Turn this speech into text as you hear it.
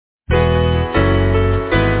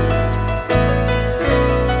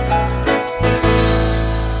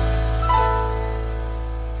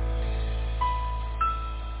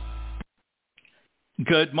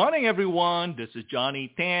Good morning, everyone. This is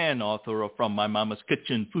Johnny Tan, author of From My Mama's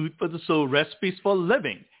Kitchen, Food for the Soul, Recipes for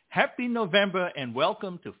Living. Happy November and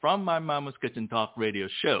welcome to From My Mama's Kitchen Talk radio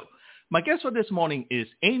show. My guest for this morning is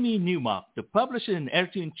Amy Newmark, the publisher and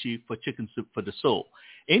editor-in-chief for Chicken Soup for the Soul.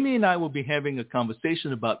 Amy and I will be having a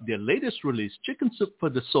conversation about their latest release, Chicken Soup for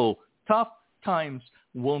the Soul, Tough Times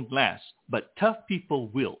Won't Last, but Tough People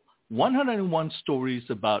Will. 101 stories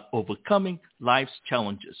about overcoming life's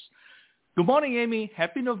challenges. Good morning, Amy.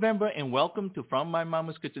 Happy November and welcome to From My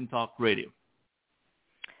Mama's Kitchen Talk Radio.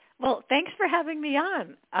 Well, thanks for having me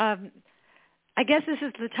on. I guess this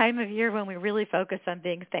is the time of year when we really focus on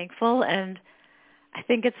being thankful, and I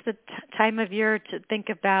think it's the time of year to think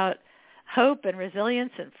about hope and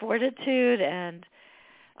resilience and fortitude and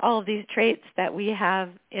all of these traits that we have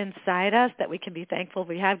inside us that we can be thankful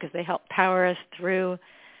we have because they help power us through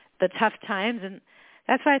the tough times. And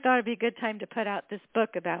that's why I thought it would be a good time to put out this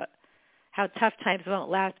book about how tough times won't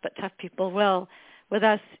last, but tough people will, with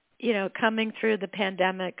us, coming through the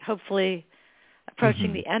pandemic, hopefully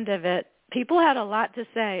approaching the end of it. People had a lot to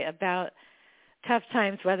say about tough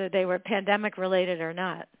times, whether they were pandemic-related or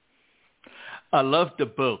not. I love the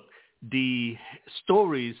book. The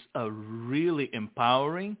stories are really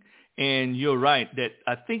empowering, and you're right that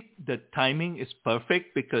I think the timing is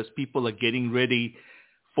perfect because people are getting ready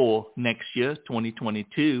for next year,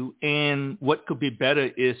 2022, and what could be better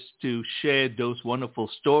is to share those wonderful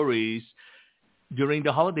stories during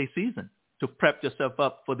the holiday season to prep yourself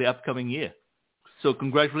up for the upcoming year. So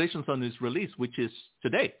congratulations on this release, which is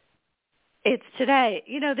today. It's today.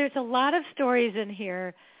 There's a lot of stories in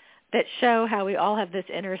here that show how we all have this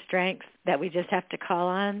inner strength that we just have to call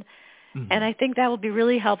on. Mm-hmm. And I think that will be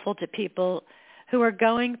really helpful to people who are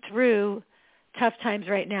going through tough times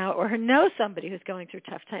right now or who know somebody who's going through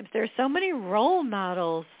tough times. There are so many role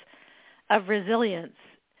models of resilience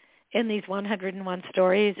in these 101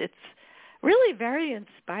 stories. It's really very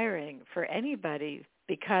inspiring for anybody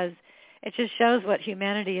because it just shows what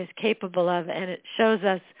humanity is capable of, and it shows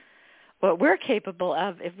us what we're capable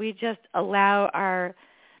of if we just allow our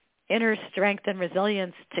inner strength and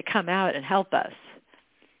resilience to come out and help us.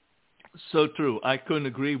 So true. I couldn't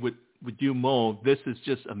agree with you more. This is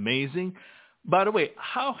just amazing. By the way,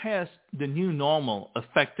 how has the new normal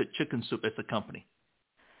affected Chicken Soup as a company?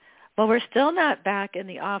 Well, we're still not back in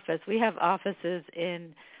the office. We have offices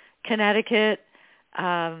in Connecticut,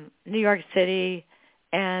 New York City,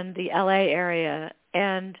 and the LA area.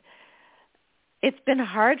 And it's been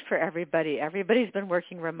hard for everybody. Everybody's been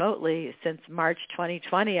working remotely since March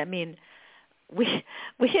 2020. I mean, we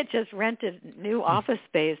had just rented new office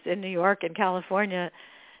space in New York and California,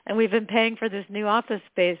 and we've been paying for this new office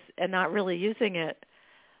space and not really using it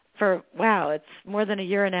for, it's more than a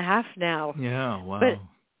year and a half now. Yeah, wow. But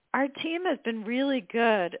our team has been really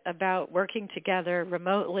good about working together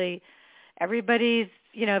remotely. Everybody's,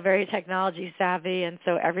 very technology savvy, and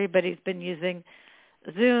so everybody's been using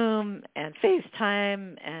Zoom and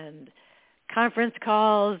FaceTime and conference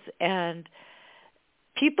calls, and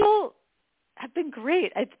people have been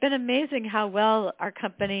great. It's been amazing how well our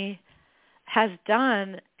company has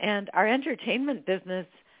done, and our entertainment business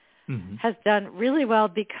has done really well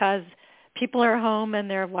because people are home and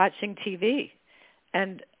they're watching TV.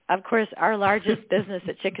 And, of course, our largest business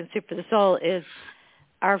at Chicken Soup for the Soul is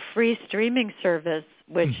our free streaming service,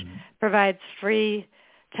 which provides free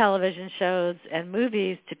television shows and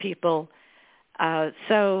movies to people.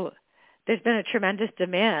 So there's been a tremendous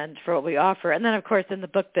demand for what we offer. And then, of course, in the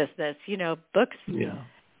book business, books,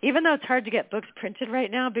 even though it's hard to get books printed right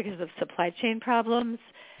now because of supply chain problems,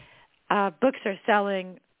 books are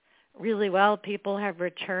selling really well. People have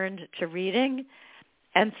returned to reading.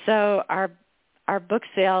 And so our book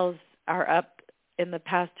sales are up in the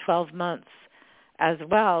past 12 months as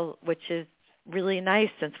well, which is really nice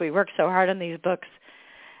since we worked so hard on these books.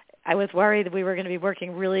 I was worried that we were going to be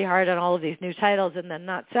working really hard on all of these new titles and then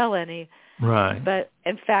not sell any. Right. But,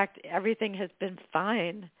 in fact, everything has been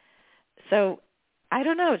fine. So, I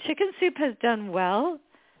don't know. Chicken Soup has done well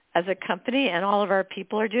as a company, and all of our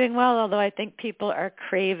people are doing well, although I think people are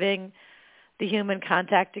craving the human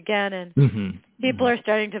contact again, and people are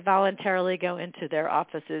starting to voluntarily go into their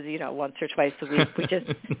offices, once or twice a week.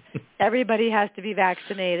 Everybody has to be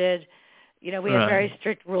vaccinated. We have very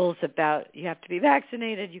strict rules about you have to be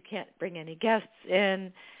vaccinated. You can't bring any guests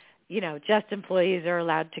in. Just employees are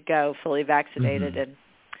allowed to go fully vaccinated. And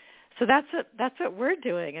so that's what we're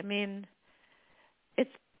doing. I mean,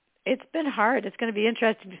 it's been hard. It's going to be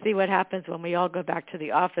interesting to see what happens when we all go back to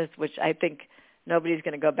the office, which I think nobody's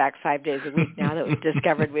going to go back 5 days a week now that we've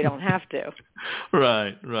discovered we don't have to.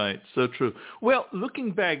 Right. So true. Well,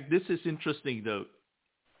 looking back, this is interesting, though.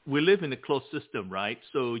 we live in a closed system, right?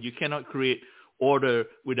 So you cannot create order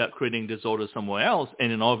without creating disorder somewhere else.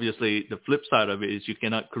 And then obviously the flip side of it is you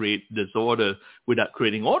cannot create disorder without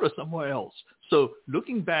creating order somewhere else. So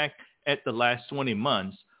looking back at the last 20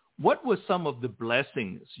 months, what were some of the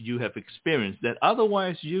blessings you have experienced that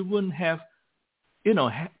otherwise you wouldn't have,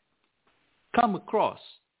 come across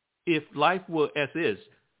if life were as is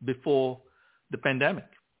before the pandemic?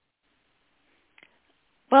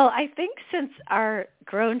 Well, I think since our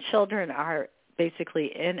grown children are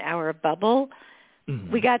basically in our bubble,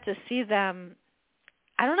 we got to see them.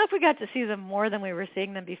 I don't know if we got to see them more than we were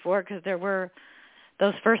seeing them before, because there were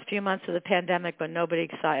those first few months of the pandemic when nobody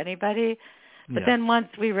saw anybody. But then once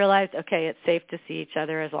we realized, okay, it's safe to see each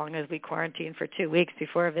other as long as we quarantine for 2 weeks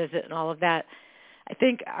before a visit and all of that, I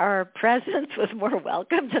think our presence was more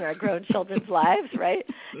welcomed in our grown children's lives, right?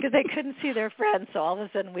 Because they couldn't see their friends, so all of a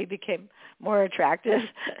sudden we became more attractive,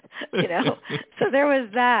 So there was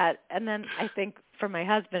that. And then I think for my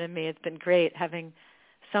husband and me, it's been great having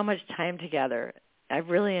so much time together. I've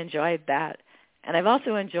really enjoyed that. And I've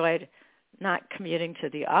also enjoyed not commuting to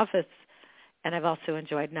the office, and I've also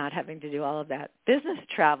enjoyed not having to do all of that business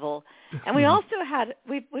travel. And we also had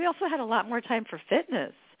a lot more time for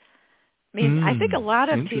fitness. I mean, I think a lot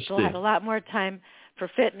of people had a lot more time for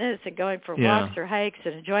fitness and going for walks or hikes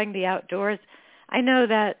and enjoying the outdoors. I know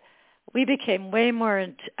that we became way more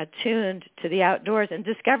attuned to the outdoors and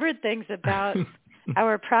discovered things about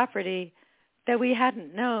our property that we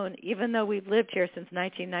hadn't known, even though we've lived here since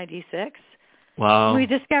 1996. Wow. We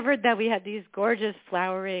discovered that we had these gorgeous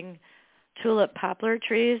flowering tulip poplar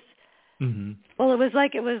trees. Mm-hmm. Well, it was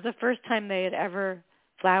the first time they had ever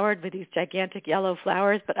flowered with these gigantic yellow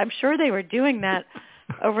flowers, but I'm sure they were doing that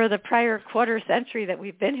over the prior quarter century that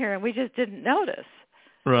we've been here, and we just didn't notice.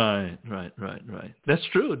 Right. That's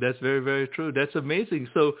true. That's very, very true. That's amazing.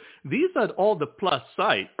 So these are all the plus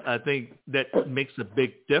side, I think, that makes a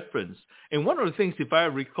big difference. And one of the things, if I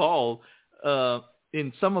recall,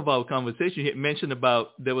 in some of our conversation, you had mentioned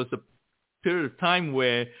about there was a period of time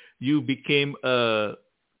where you became a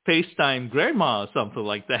FaceTime grandma or something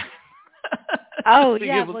like that. Oh,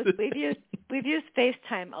 yeah. We've used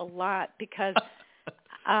FaceTime a lot because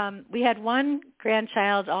we had one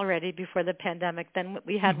grandchild already before the pandemic. Then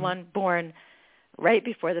we had one born right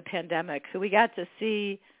before the pandemic. So we got to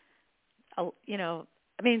see,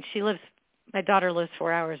 my daughter lives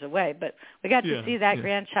 4 hours away, but we got to see that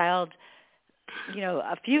grandchild,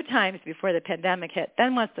 a few times before the pandemic hit.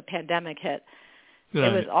 Then once the pandemic hit, it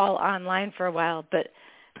was all online for a while.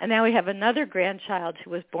 And now we have another grandchild who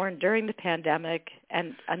was born during the pandemic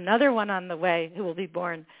and another one on the way who will be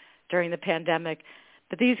born during the pandemic.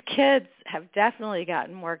 But these kids have definitely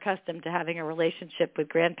gotten more accustomed to having a relationship with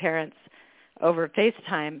grandparents over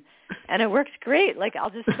FaceTime. And it works great. Like, I'll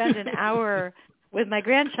just spend an hour with my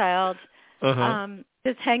grandchild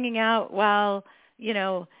just hanging out while,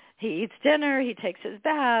 he eats dinner, he takes his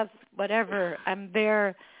bath, whatever. I'm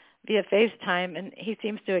there via FaceTime, and he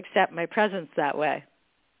seems to accept my presence that way.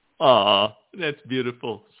 Aw, that's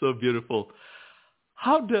beautiful. So beautiful.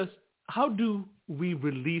 How do we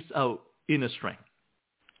release our inner strength?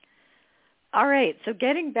 All right. So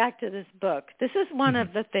getting back to this book, this is one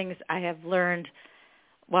of the things I have learned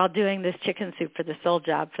while doing this Chicken Soup for the Soul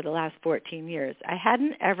job for the last 14 years. I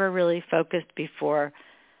hadn't ever really focused before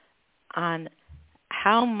on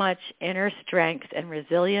how much inner strength and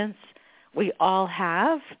resilience we all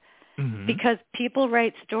have, because people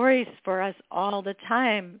write stories for us all the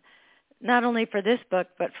time, not only for this book,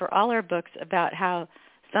 but for all our books, about how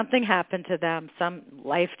something happened to them, some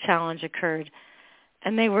life challenge occurred,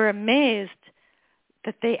 and they were amazed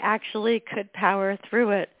that they actually could power through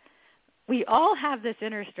it. We all have this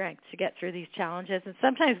inner strength to get through these challenges, and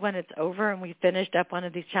sometimes when it's over and we finished up one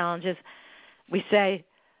of these challenges, we say,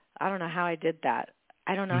 I don't know how I did that.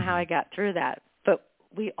 I don't know how I got through that. But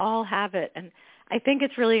we all have it, and I think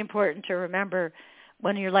it's really important to remember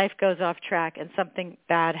when your life goes off track and something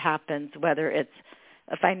bad happens, whether it's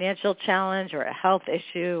a financial challenge or a health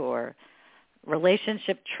issue or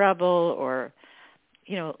relationship trouble or,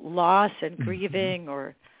 loss and grieving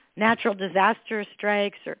or natural disaster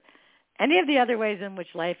strikes or any of the other ways in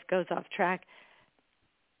which life goes off track,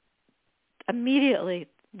 immediately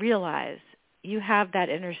realize you have that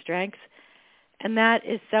inner strength. And that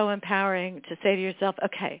is so empowering to say to yourself,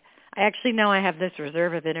 okay, I actually know I have this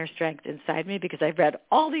reserve of inner strength inside me because I've read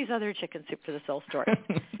all these other Chicken Soup for the Soul stories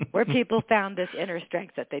where people found this inner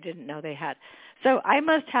strength that they didn't know they had. So I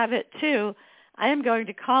must have it too. I am going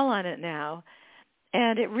to call on it now.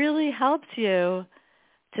 And it really helps you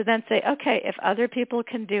to then say, okay, if other people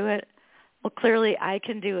can do it, well, clearly I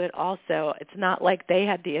can do it also. It's not like they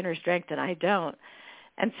had the inner strength and I don't.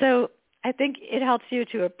 And so I think it helps you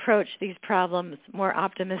to approach these problems more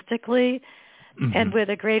optimistically and with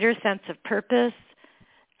a greater sense of purpose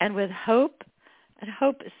and with hope. And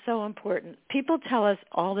hope is so important. People tell us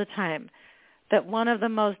all the time that one of the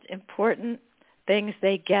most important things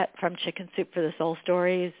they get from Chicken Soup for the Soul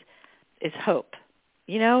stories is hope.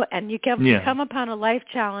 And you come upon a life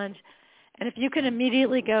challenge, and if you can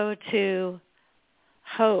immediately go to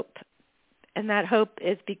hope, and that hope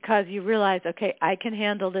is because you realize, okay, I can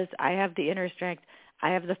handle this. I have the inner strength. I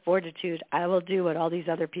have the fortitude. I will do what all these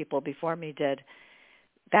other people before me did.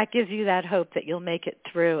 That gives you that hope that you'll make it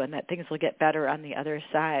through and that things will get better on the other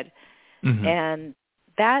side. And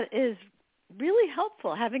that is really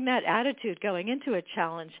helpful, having that attitude going into a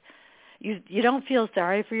challenge. You don't feel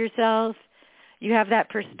sorry for yourself. You have that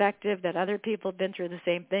perspective that other people have been through the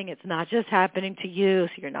same thing. It's not just happening to you,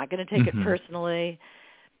 so you're not going to take it personally.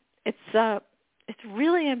 It's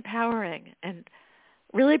really empowering and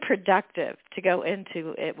really productive to go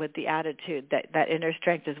into it with the attitude that inner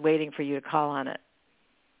strength is waiting for you to call on it.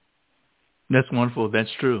 That's wonderful.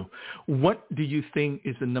 That's true. What do you think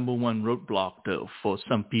is the number one roadblock, though, for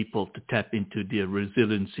some people to tap into their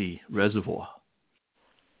resiliency reservoir?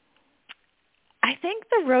 I think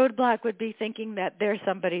the roadblock would be thinking that they're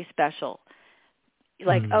somebody special,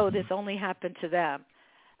 like, oh, this only happened to them.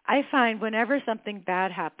 I find whenever something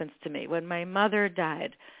bad happens to me, when my mother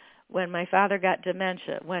died, when my father got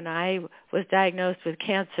dementia, when I was diagnosed with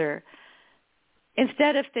cancer,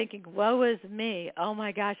 instead of thinking, woe is me, oh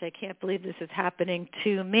my gosh, I can't believe this is happening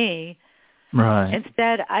to me,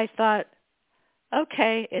 instead I thought,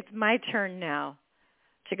 okay, it's my turn now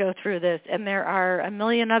to go through this. And there are a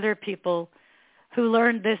million other people who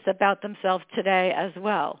learned this about themselves today as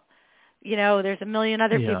well. There's a million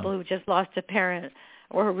other people who just lost a parent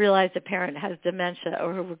or who realized a parent has dementia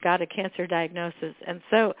or who got a cancer diagnosis. And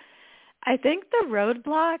so I think the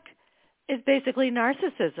roadblock is basically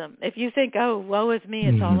narcissism. If you think, oh, woe is me,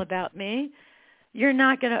 it's all about me, you're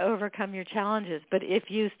not going to overcome your challenges. But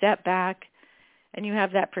if you step back and you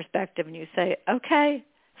have that perspective and you say, okay,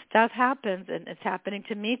 stuff happens and it's happening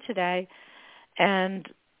to me today, and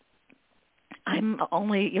I'm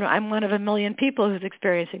one of a million people who's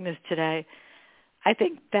experiencing this today, I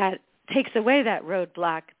think that takes away that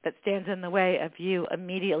roadblock that stands in the way of you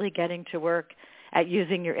immediately getting to work at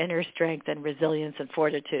using your inner strength and resilience and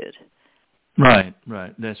fortitude. Right.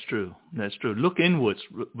 That's true. Look inwards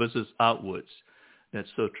versus outwards. That's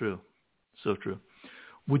so true. So true.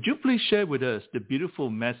 Would you please share with us the beautiful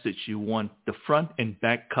message you want the front and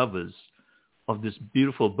back covers of this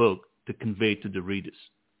beautiful book to convey to the readers?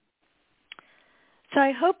 So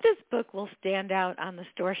I hope this book will stand out on the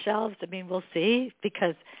store shelves. We'll see,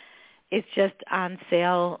 because it's just on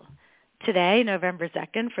sale today, November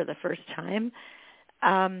 2nd, for the first time.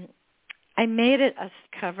 I made it a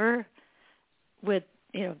cover with,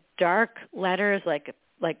 dark letters, like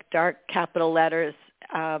dark capital letters,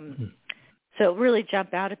 so it really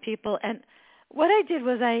jump out at people. And what I did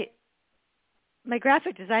was my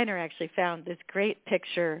graphic designer actually found this great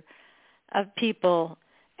picture of people,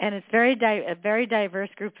 and it's a very diverse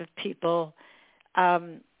group of people,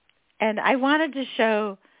 and I wanted to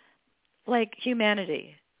show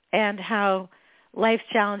humanity and how life's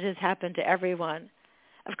challenges happen to everyone.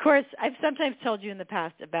 Of course, I've sometimes told you in the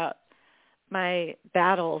past about my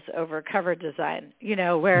battles over cover design,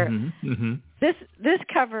 where this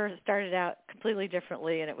cover started out completely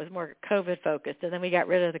differently, and it was more COVID focused, and then we got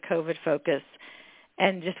rid of the COVID focus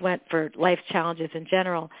and just went for life challenges in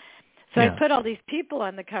general. So I put all these people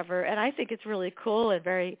on the cover, and I think it's really cool and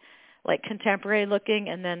very contemporary looking,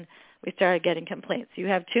 and then we started getting complaints. You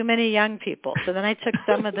have too many young people. So then I took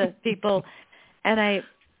some of the people and I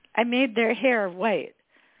made their hair white,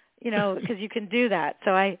 because you can do that.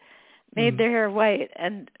 So I made their hair white,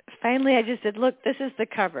 and finally I just said, look, this is the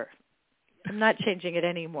cover. I'm not changing it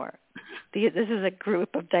anymore. This is a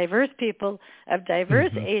group of diverse people of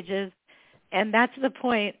diverse ages, and that's the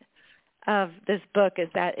point of this book, is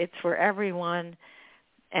that it's for everyone.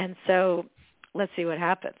 And so let's see what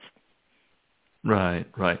happens. Right.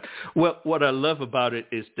 Well, what I love about it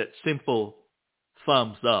is that simple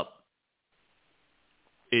thumbs up.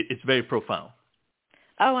 It's very profound.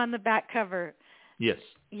 Oh, on the back cover. Yes.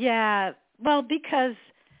 Yeah. Well, because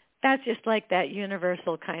that's just that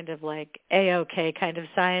universal kind of A-OK kind of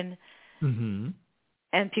sign.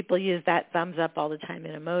 And people use that thumbs up all the time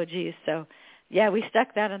in emojis. So, yeah, we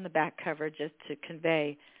stuck that on the back cover just to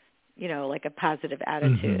convey, a positive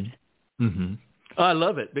attitude. I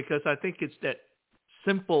love it, because I think it's that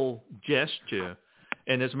simple gesture.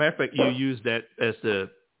 And as a matter of fact, you use that as the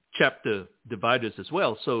chapter dividers as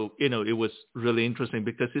well. So, it was really interesting,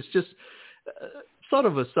 because it's just sort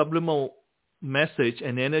of a subliminal message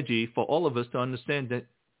and energy for all of us to understand that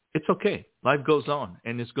it's okay. Life goes on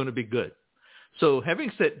and it's going to be good. So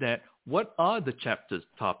having said that, what are the chapters,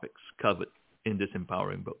 topics covered in this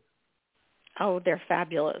empowering book? Oh, they're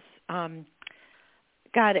fabulous.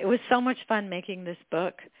 God, it was so much fun making this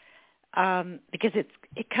book because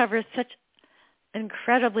it covers such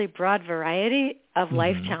incredibly broad variety of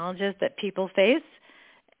life challenges that people face.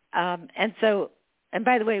 And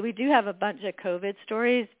by the way, we do have a bunch of COVID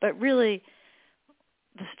stories, but really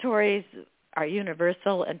the stories are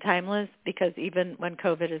universal and timeless because even when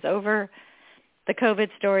COVID is over, the COVID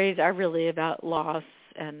stories are really about loss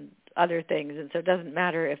and other things. And so it doesn't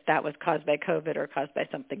matter if that was caused by COVID or caused by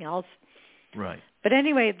something else. Right. But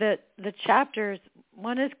anyway, the chapters,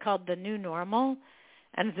 one is called The New Normal,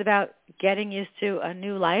 and it's about getting used to a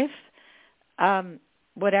new life.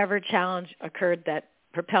 Whatever challenge occurred that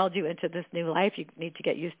propelled you into this new life, you need to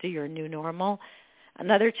get used to your new normal.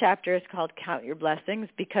 Another chapter is called Count Your Blessings,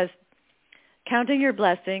 because counting your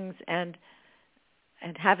blessings and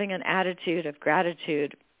having an attitude of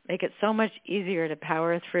gratitude make it so much easier to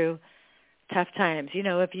power through tough times. You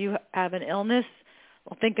know, if you have an illness,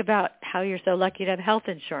 well, think about how you're so lucky to have health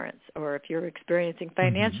insurance. Or if you're experiencing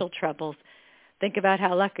financial troubles, think about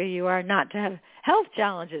how lucky you are not to have health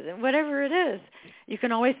challenges. And whatever it is, you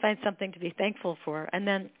can always find something to be thankful for. And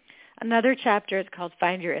then another chapter is called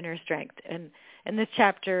Find Your Inner Strength. And in this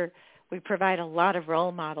chapter, we provide a lot of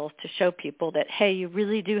role models to show people that, hey, you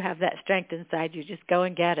really do have that strength inside you. Just go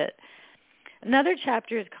and get it. Another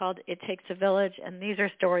chapter is called It Takes a Village, and these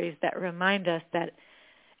are stories that remind us that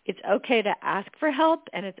it's okay to ask for help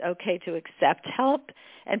and it's okay to accept help,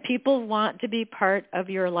 and people want to be part of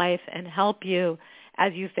your life and help you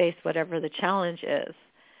as you face whatever the challenge is.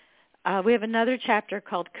 We have another chapter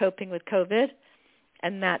called Coping with COVID,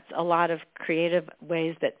 and that's a lot of creative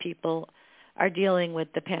ways that people are dealing with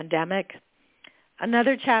the pandemic.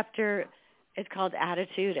 Another chapter is called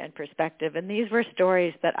Attitude and Perspective, and these were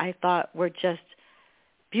stories that I thought were just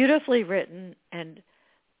beautifully written and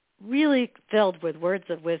really filled with words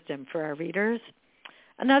of wisdom for our readers.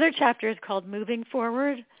 Another chapter is called Moving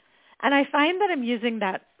Forward, and I find that I'm using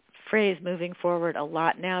that phrase moving forward a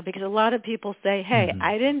lot now because a lot of people say, hey,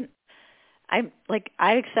 I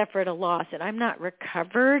suffered a loss and I'm not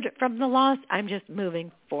recovered from the loss. I'm just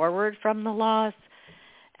moving forward from the loss.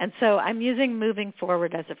 And so I'm using moving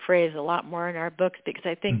forward as a phrase a lot more in our books because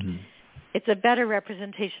I think it's a better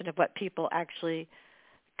representation of what people actually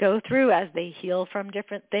go through as they heal from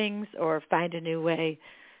different things or find a new way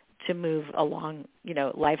to move along,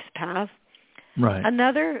 life's path. Right.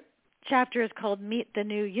 Another chapter is called Meet the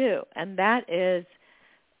New You, and that is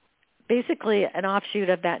basically an offshoot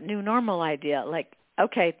of that new normal idea. Like,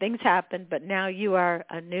 okay, things happen, but now you are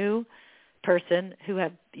a new person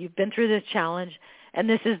you've been through this challenge, and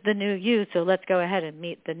this is the new you, so let's go ahead and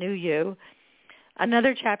meet the new you.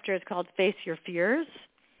 Another chapter is called Face Your Fears,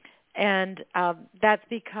 and that's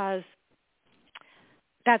because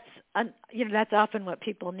that's often what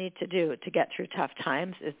people need to do to get through tough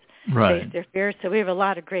times is face their fears. So we have a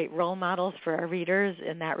lot of great role models for our readers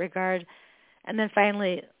in that regard. And then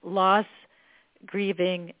finally, loss,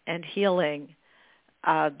 grieving, and healing.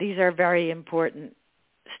 These are very important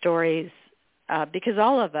stories because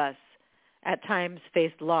all of us at times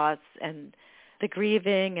face loss, and the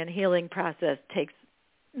grieving and healing process takes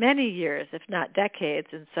many years, if not decades.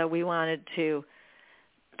 And so we wanted to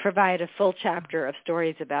provide a full chapter of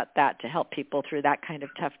stories about that to help people through that kind of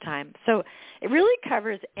tough time. So it really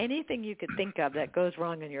covers anything you could think of that goes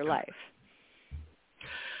wrong in your life.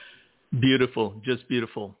 Beautiful, just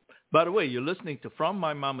beautiful. By the way, you're listening to From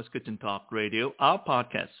My Mama's Kitchen Talk Radio. Our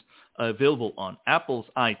podcasts are available on Apple's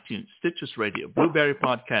iTunes, Stitcher's Radio, Blueberry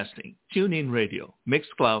Podcasting, TuneIn Radio,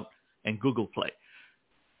 Mixcloud, and Google Play.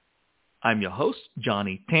 I'm your host,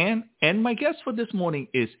 Johnny Tan, and my guest for this morning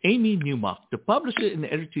is Amy Newmark, the publisher and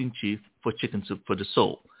editor-in-chief for Chicken Soup for the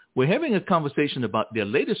Soul. We're having a conversation about their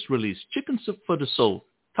latest release, Chicken Soup for the Soul,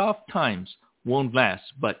 Tough Times Won't Last,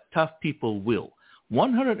 but Tough People Will.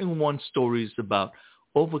 101 stories about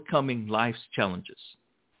overcoming life's challenges.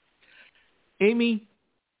 Amy,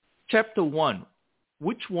 chapter 1,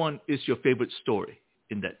 which one is your favorite story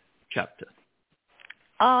in that chapter?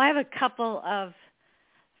 Oh, I have a couple of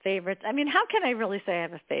favorites. I mean, how can I really say I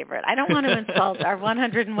have a favorite? I don't want to insult our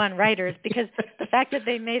 101 writers because the fact that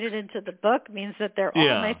they made it into the book means that they're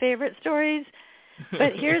all my favorite stories.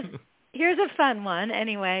 But here's a fun one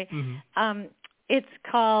anyway. It's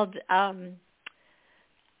called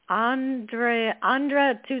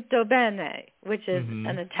Andra tutto bene, which is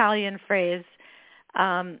an Italian phrase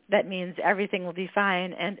that means everything will be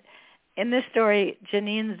fine. And in this story,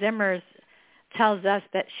 Janine Zimmer's tells us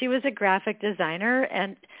that she was a graphic designer,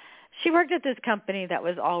 and she worked at this company that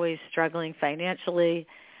was always struggling financially.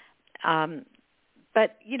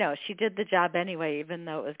 But, she did the job anyway, even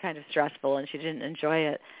though it was kind of stressful and she didn't enjoy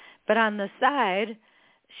it. But on the side,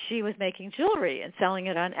 she was making jewelry and selling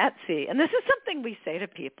it on Etsy. And this is something we say to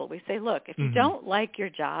people. We say, look, if you don't like your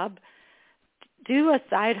job, do a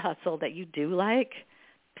side hustle that you do like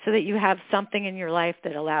so that you have something in your life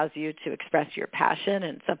that allows you to express your passion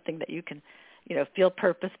and something that you can, feel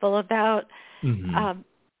purposeful about.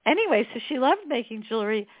 Anyway, so she loved making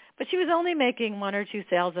jewelry, but she was only making 1 or 2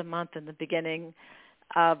 sales a month in the beginning.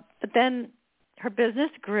 But then her business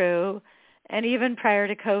grew, and even prior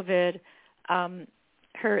to COVID,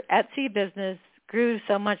 her Etsy business grew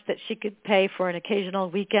so much that she could pay for an occasional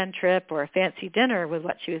weekend trip or a fancy dinner with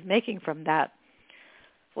what she was making from that.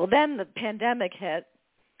 Well, then the pandemic hit,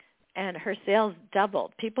 and her sales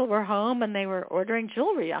doubled. People were home, and they were ordering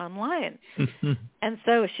jewelry online. And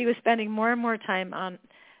so she was spending more and more time on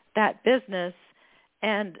that business,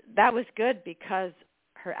 and that was good because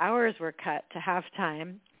her hours were cut to half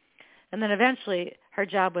time, and then eventually her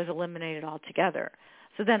job was eliminated altogether.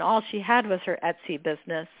 So then all she had was her Etsy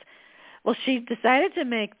business. Well, she decided to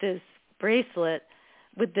make this bracelet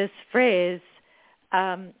with this phrase,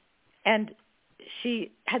 and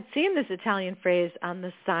she had seen this Italian phrase on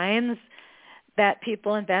the signs that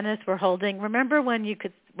people in Venice were holding. Remember when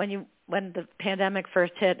the pandemic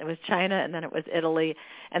first hit, it was China and then it was Italy,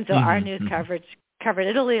 and so our news coverage covered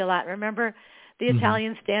Italy a lot. Remember the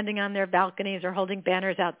Italians standing on their balconies or holding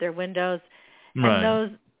banners out their windows, and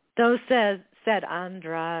those said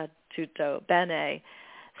Andra tutto bene.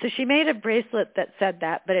 So she made a bracelet that said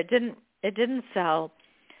that, but it didn't sell.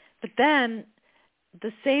 But then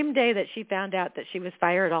the same day that she found out that she was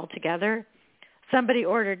fired altogether, somebody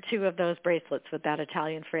ordered 2 of those bracelets with that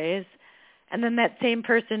Italian phrase. And then that same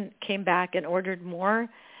person came back and ordered more.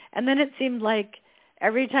 And then it seemed like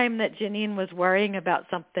every time that Janine was worrying about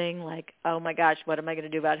something like, oh my gosh, what am I going to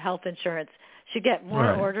do about health insurance, she'd get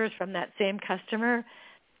more orders from that same customer.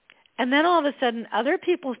 And then all of a sudden, other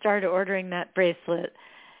people started ordering that bracelet.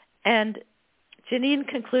 And Janine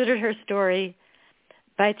concluded her story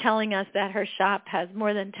by telling us that her shop has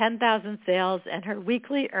more than 10,000 sales and her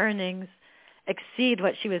weekly earnings exceed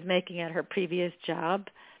what she was making at her previous job.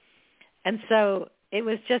 And so it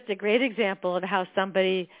was just a great example of how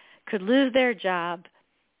somebody could lose their job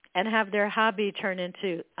and have their hobby turn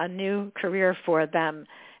into a new career for them,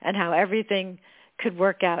 and how everything could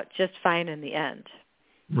work out just fine in the end.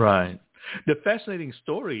 Right. The fascinating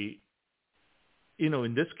story,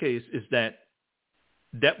 in this case, is that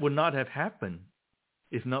would not have happened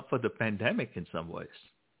if not for the pandemic in some ways.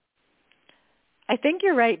 I think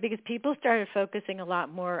you're right, because people started focusing a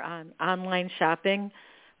lot more on online shopping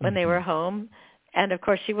when they were home. And, of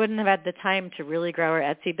course, she wouldn't have had the time to really grow her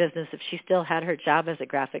Etsy business if she still had her job as a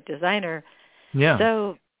graphic designer. Yeah.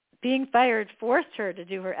 So being fired forced her to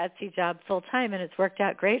do her Etsy job full time, and it's worked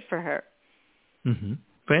out great for her.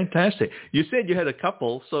 Fantastic. You said you had a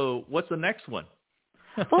couple, so what's the next one?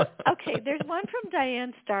 Well, okay, there's one from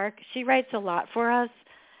Diane Stark. She writes a lot for us.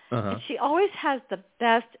 And she always has the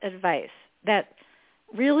best advice that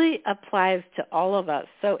really applies to all of us.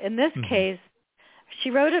 So in this case, she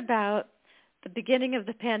wrote about the beginning of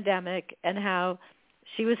the pandemic and how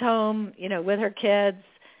she was home, with her kids,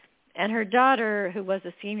 and her daughter, who was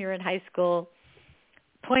a senior in high school,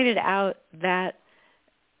 pointed out that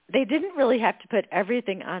they didn't really have to put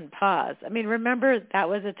everything on pause. I mean, remember that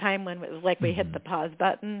was a time when it was like we hit the pause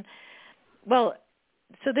button. Well,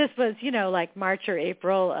 so this was, like March or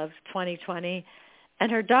April of 2020,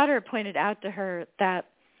 and her daughter pointed out to her that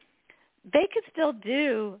they could still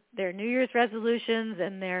do their New Year's resolutions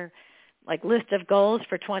and their list of goals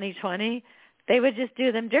for 2020. They would just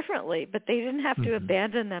do them differently, but they didn't have to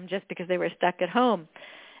abandon them just because they were stuck at home.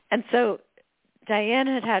 And so Diane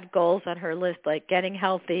had goals on her list, like getting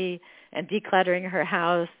healthy and decluttering her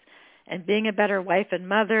house and being a better wife and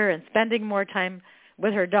mother and spending more time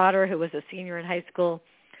with her daughter, who was a senior in high school.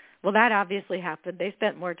 Well, that obviously happened. They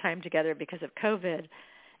spent more time together because of COVID.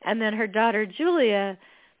 And then her daughter, Julia,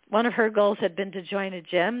 one of her goals had been to join a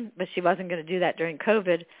gym, but she wasn't going to do that during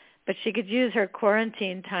COVID. But she could use her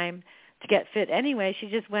quarantine time to get fit anyway. She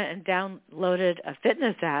just went and downloaded a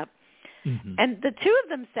fitness app. And the two of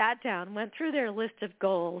them sat down, went through their list of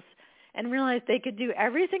goals, and realized they could do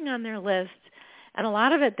everything on their list, and a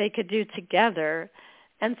lot of it they could do together.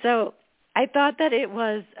 And so I thought that it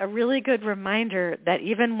was a really good reminder that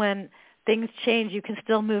even when things change, you can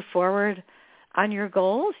still move forward on your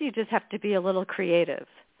goals. You just have to be a little creative.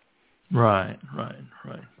 Right.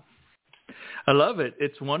 I love it.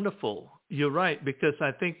 It's wonderful. You're right, because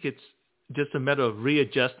I think it's just a matter of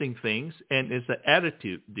readjusting things, and it's an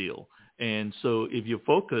attitude deal. And so if you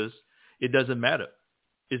focus, it doesn't matter.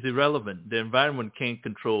 It's irrelevant. The environment can't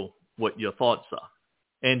control what your thoughts are.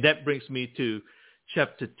 And that brings me to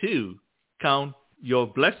chapter 2, Count Your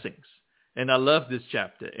Blessings. And I love this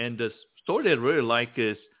chapter. And the story that I really like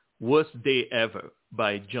is Worst Day Ever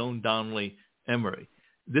by Joan Donnelly Emery.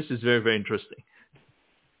 This is very, very interesting.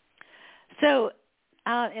 So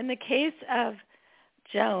in the case of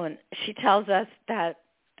Joan, she tells us that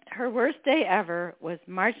her worst day ever was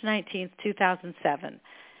March 19th, 2007.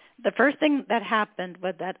 The first thing that happened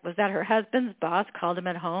was that her husband's boss called him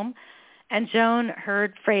at home, and Joan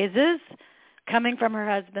heard phrases coming from her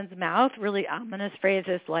husband's mouth, really ominous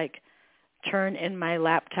phrases like turn in my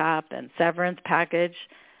laptop and severance package.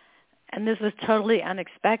 And this was totally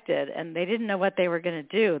unexpected, and they didn't know what they were going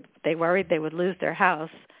to do. They worried they would lose their house.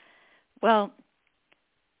 Well,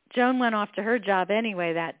 Joan went off to her job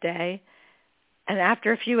anyway that day, and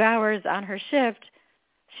after a few hours on her shift,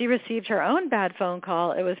 she received her own bad phone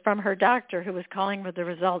call. It was from her doctor, who was calling for the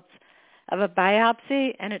results of a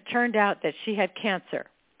biopsy, and it turned out that she had cancer.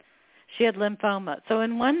 She had lymphoma. So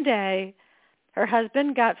in one day, her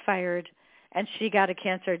husband got fired, and she got a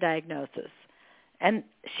cancer diagnosis. And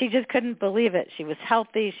she just couldn't believe it. She was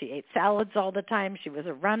healthy. She ate salads all the time. She was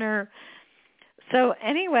a runner. So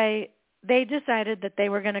anyway, they decided that they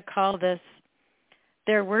were going to call this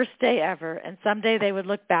their worst day ever, and someday they would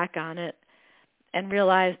look back on it and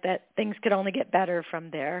realize that things could only get better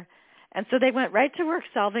from there. And so they went right to work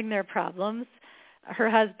solving their problems. Her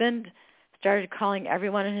husband started calling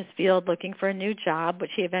everyone in his field looking for a new job,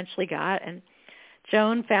 which he eventually got. And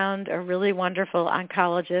Joan found a really wonderful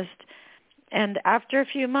oncologist. And after a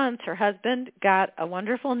few months, her husband got a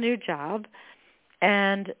wonderful new job.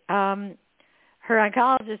 And her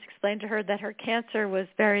oncologist explained to her that her cancer was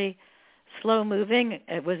very slow-moving.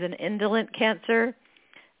 It was an indolent cancer,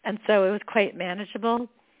 and so it was quite manageable.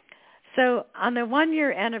 So on the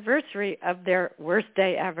one-year anniversary of their worst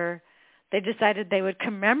day ever, they decided they would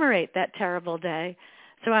commemorate that terrible day.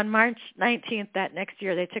 So on March 19th that next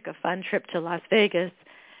year, they took a fun trip to Las Vegas,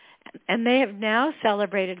 and they have now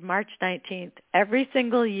celebrated March 19th every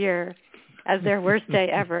single year as their worst day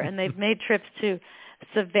ever, and they've made trips to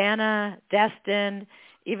Savannah, Destin,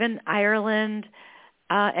 even Ireland,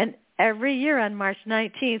 and every year on March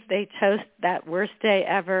 19th, they toast that worst day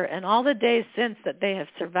ever and all the days since that they have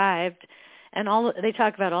survived, and they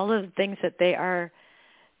talk about all of the things that they are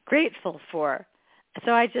grateful for.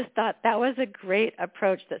 So I just thought that was a great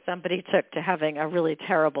approach that somebody took to having a really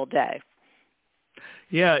terrible day.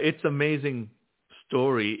 Yeah, it's amazing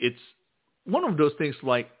story. It's one of those things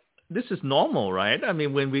like, this is normal, right? I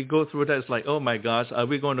mean, when we go through that, it's like, oh my gosh, are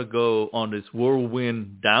we going to go on this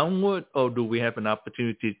whirlwind downward, or do we have an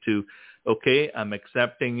opportunity to, okay, I'm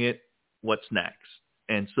accepting it, what's next?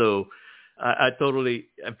 And so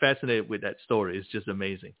I'm fascinated with that story. It's just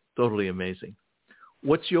amazing, totally amazing.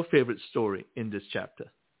 What's your favorite story in this chapter?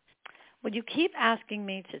 Well, you keep asking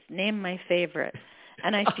me to name my favorite,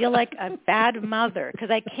 and I feel like a bad mother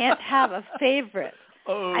because I can't have a favorite.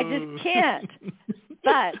 Oh. I just can't.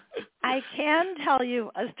 But I can tell you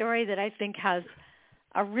a story that I think has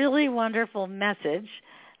a really wonderful message.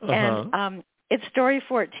 Uh-huh. And it's story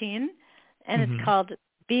 14, and it's called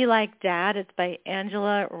Be Like Dad. It's by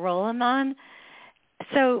Angela Rolaman.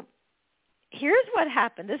 So here's what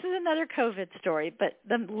happened. This is another COVID story, but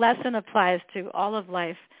the lesson applies to all of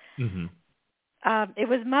life. Mm-hmm. It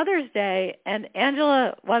was Mother's Day, and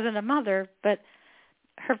Angela wasn't a mother, but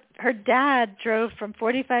her dad drove from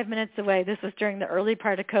 45 minutes away. This was during the early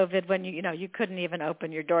part of COVID when you couldn't even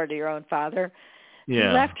open your door to your own father. Yeah.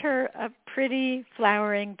 He left her a pretty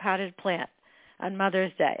flowering potted plant on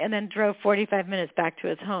Mother's Day and then drove 45 minutes back to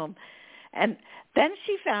his home. And then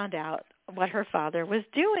she found out what her father was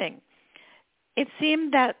doing. It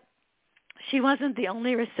seemed that she wasn't the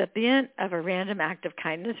only recipient of a random act of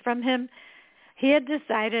kindness from him. He had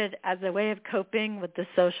decided, as a way of coping with the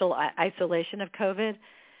social isolation of COVID,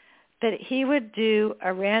 that he would do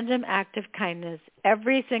a random act of kindness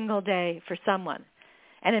every single day for someone.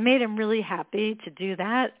 And it made him really happy to do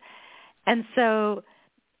that. And so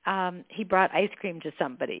he brought ice cream to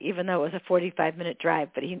somebody, even though it was a 45-minute drive.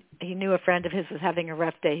 But he knew a friend of his was having a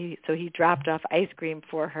rough day, so he dropped off ice cream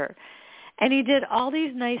for her. And he did all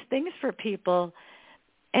these nice things for people.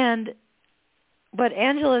 And what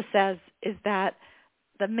Angela says is that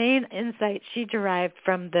the main insight she derived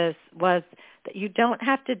from this was that you don't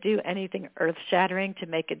have to do anything earth-shattering to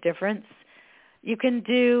make a difference. You can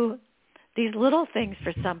do these little things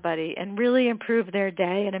for somebody and really improve their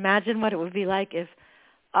day. And imagine what it would be like if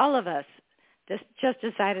all of us just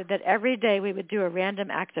decided that every day we would do a random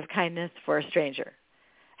act of kindness for a stranger.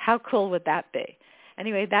 How cool would that be?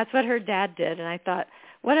 Anyway, that's what her dad did, and I thought,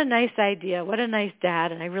 what a nice idea, what a nice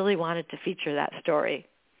dad, and I really wanted to feature that story.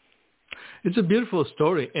 It's a beautiful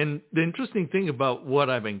story, and the interesting thing about what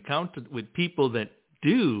I've encountered with people that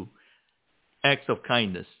do acts of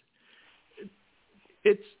kindness,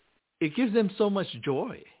 it gives them so much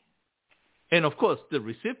joy. And of course, the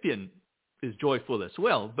recipient is joyful as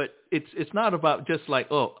well, but it's not about just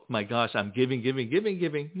like, oh my gosh, I'm giving.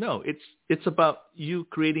 No, it's about you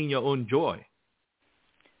creating your own joy.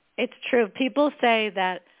 It's true. People say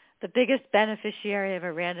that the biggest beneficiary of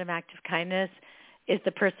a random act of kindness is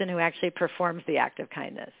the person who actually performs the act of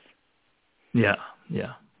kindness. Yeah,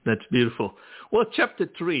 that's beautiful. Well, chapter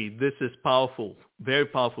 3, this is powerful, very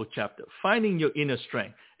powerful chapter, finding your inner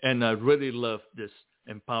strength. And I really love this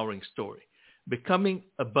empowering story. Becoming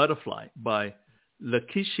a Butterfly by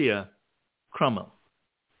Lakeisha Crummell.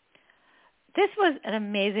 This was an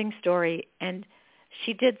amazing story, and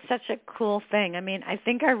she did such a cool thing. I mean, I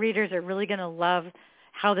think our readers are really going to love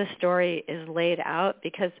how this story is laid out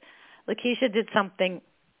because Lakeisha did something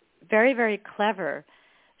very, very clever.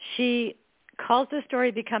 She calls the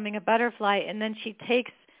story Becoming a Butterfly, and then she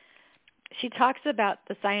talks about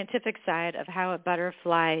the scientific side of how a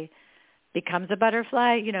butterfly becomes a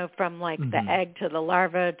butterfly, from like the egg to the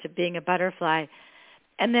larva to being a butterfly.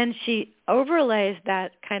 And then she overlays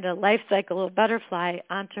that kind of life cycle of butterfly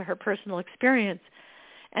onto her personal experience.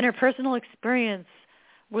 And her personal experience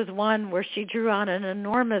was one where she drew on an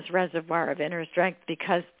enormous reservoir of inner strength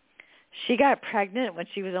because she got pregnant when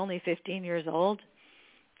she was only 15 years old.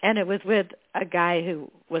 And it was with a guy who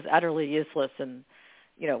was utterly useless and,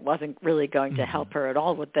 wasn't really going to help her at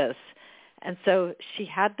all with this. And so she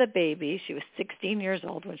had the baby. She was 16 years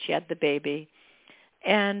old when she had the baby.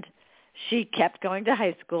 And she kept going to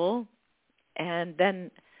high school. And then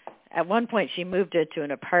at one point she moved into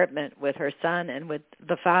an apartment with her son and with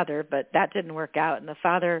the father, but that didn't work out. And the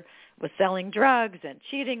father was selling drugs and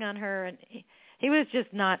cheating on her. And he was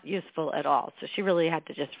just not useful at all. So she really had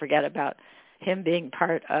to just forget about him being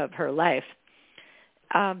part of her life.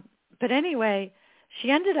 But anyway, she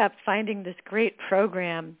ended up finding this great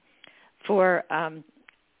program for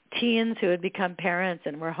teens who had become parents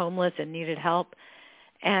and were homeless and needed help.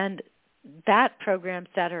 And that program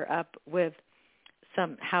set her up with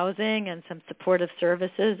some housing and some supportive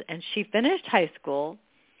services. And she finished high school.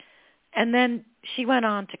 And then she went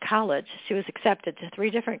on to college. She was accepted to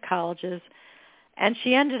 3 different colleges. And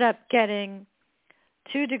she ended up getting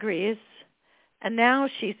 2 degrees. And now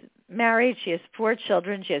she's married. She has 4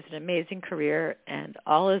 children. She has an amazing career, and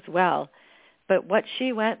all is well. But what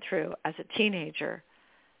she went through as a teenager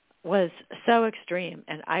was so extreme,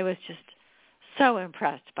 and I was just so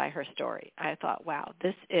impressed by her story. I thought, wow,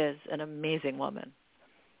 this is an amazing woman.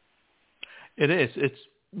 It is. It's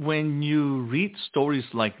when you read stories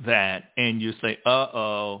like that and you say,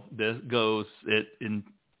 uh-oh, there goes it,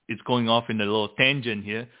 it's going off in a little tangent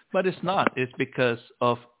here, but it's not. It's because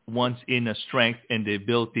of one's inner strength and the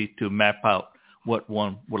ability to map out what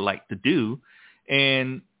one would like to do.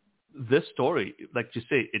 And this story, like you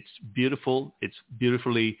say, it's beautiful. It's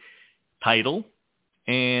beautifully titled,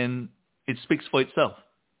 and it speaks for itself,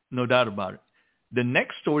 no doubt about it. The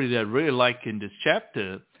next story that I really like in this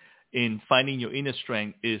chapter, in Finding Your Inner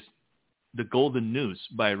Strength, is The Golden Noose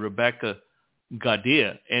by Rebecca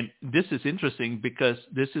Gaudier. And this is interesting because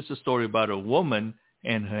this is a story about a woman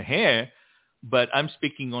and her hair, but I'm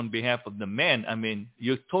speaking on behalf of the men. I mean,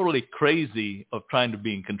 you're totally crazy of trying to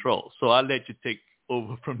be in control. So I'll let you take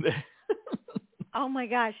over from there. Oh, my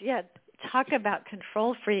gosh. Yeah. Talk about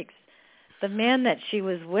control freaks. The man that she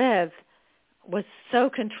was with was so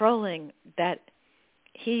controlling that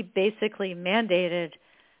he basically mandated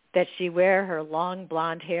that she wear her long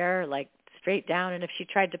blonde hair like straight down. And if she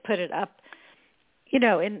tried to put it up,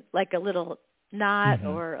 in like a little knot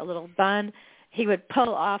or a little bun, he would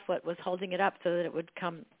pull off what was holding it up so that it would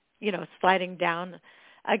come, sliding down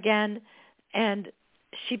again. And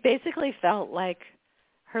she basically felt like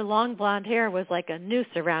her long blonde hair was like a noose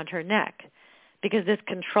around her neck because this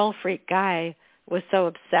control freak guy was so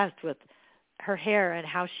obsessed with her hair and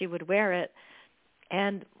how she would wear it.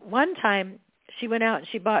 And one time she went out and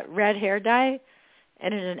she bought red hair dye,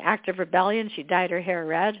 and in an act of rebellion, she dyed her hair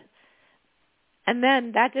red. And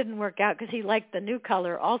then that didn't work out because he liked the new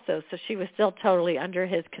color also, so she was still totally under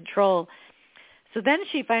his control. So then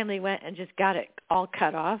she finally went and just got it all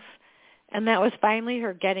cut off, and that was finally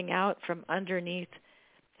her getting out from underneath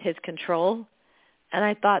his control. And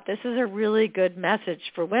I thought, this is a really good message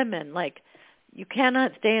for women. Like, you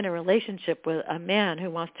cannot stay in a relationship with a man who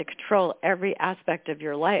wants to control every aspect of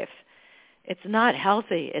your life. it's not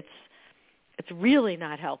healthy. It's really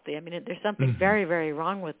not healthy. I mean, there's something very, very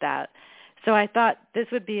wrong with that. So I thought this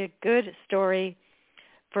would be a good story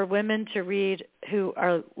for women to read who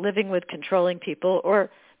are living with controlling people, or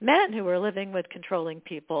men who are living with controlling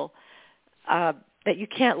people, that you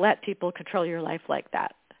can't let people control your life like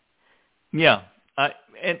that. Yeah.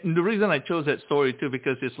 And the reason I chose that story, too,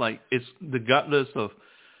 because it's regardless of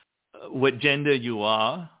what gender you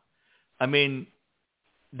are. I mean,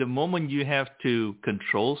 the moment you have to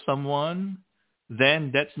control someone,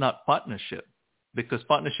 then that's not partnership, because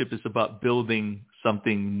partnership is about building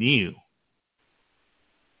something new.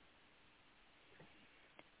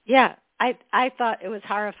 Yeah, I thought it was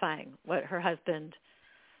horrifying what her husband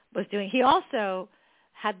was doing. He also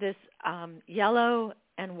had this yellow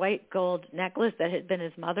and white gold necklace that had been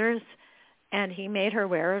his mother's, and he made her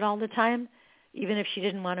wear it all the time. Even if she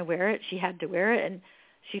didn't want to wear it, she had to wear it, and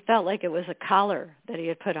she felt like it was a collar that he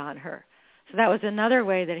had put on her. So that was another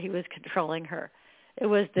way that he was controlling her. It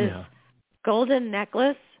was this golden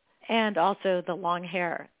necklace and also the long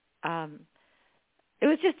hair. It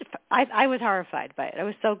was just, I was horrified by it. I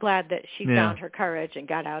was so glad that she found her courage and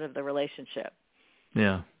got out of the relationship.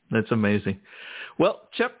 Yeah, that's amazing. Well,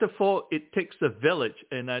 chapter 4, It Takes a Village,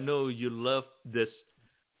 and I know you love this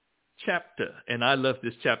chapter, and I love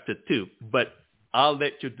this chapter too, but I'll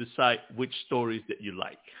let you decide which stories that you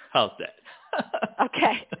like. How's that?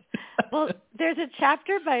 Okay. Well, there's a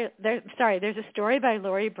story by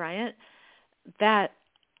Lori Bryant that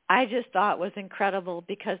I just thought was incredible,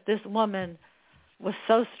 because this woman was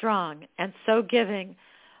so strong and so giving.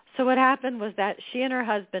 So what happened was that she and her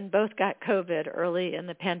husband both got COVID early in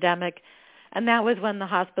the pandemic, and that was when the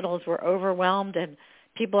hospitals were overwhelmed and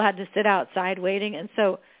people had to sit outside waiting. And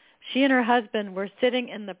so she and her husband were sitting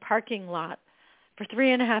in the parking lot for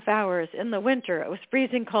 3.5 hours in the winter. It was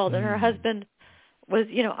freezing cold, and her husband was,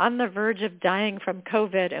 on the verge of dying from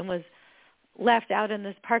COVID and was left out in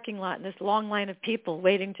this parking lot in this long line of people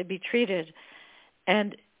waiting to be treated.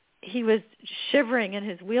 And he was shivering in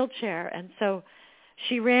his wheelchair. And so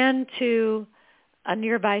she ran to a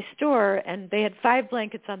nearby store, and they had 5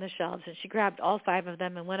 blankets on the shelves, and she grabbed all 5 of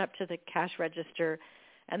them and went up to the cash register.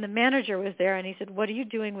 And the manager was there, and he said, "What are you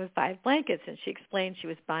doing with 5 blankets?" And she explained she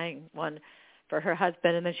was buying one for her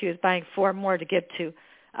husband, and then she was buying 4 more to give to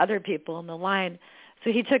other people in the line.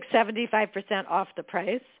 So he took 75% off the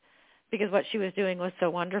price because what she was doing was so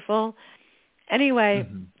wonderful. Anyway,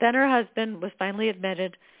 then her husband was finally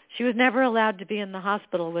admitted. She was never allowed to be in the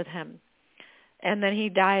hospital with him. And then he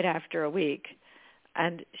died after a week.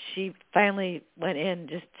 And she finally went in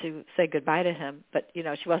just to say goodbye to him. But,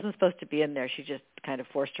 she wasn't supposed to be in there. She just kind of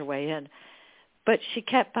forced her way in. But she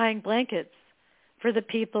kept buying blankets for the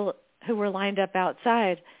people who were lined up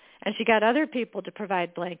outside. And she got other people to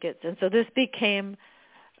provide blankets. And so this became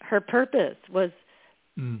her purpose, was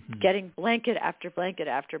getting blanket after blanket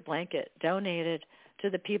after blanket donated to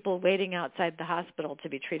the people waiting outside the hospital to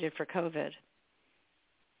be treated for COVID.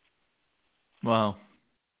 Wow.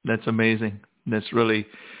 That's amazing. That's really,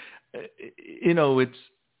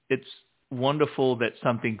 it's wonderful that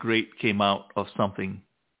something great came out of something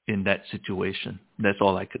in that situation. That's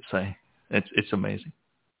all I could say. It's amazing.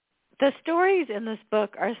 The stories in this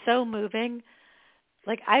book are so moving.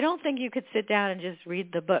 Like, I don't think you could sit down and just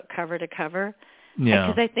read the book cover to cover. Yeah.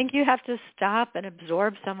 Because I think you have to stop and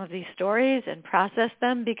absorb some of these stories and process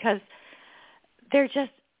them, because they're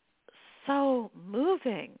just so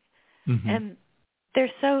moving. And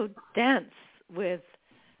they're so dense with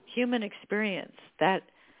human experience that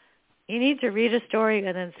you need to read a story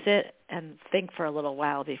and then sit and think for a little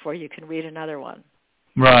while before you can read another one.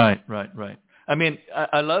 Right. I mean,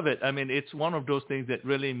 I love it. I mean, it's one of those things that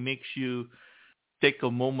really makes you take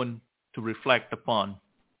a moment to reflect upon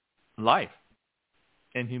life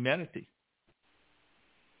and humanity.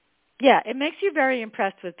 Yeah, it makes you very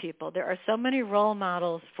impressed with people. There are so many role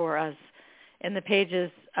models for us in the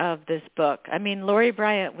pages of this book. I mean, Lori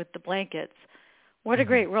Bryant with the blankets. What a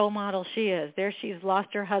great role model she is. There she's lost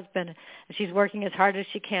her husband, and she's working as hard as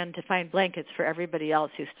she can to find blankets for everybody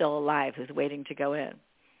else who's still alive, who's waiting to go in.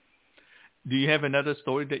 Do you have another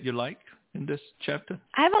story that you like in this chapter?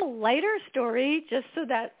 I have a lighter story, just so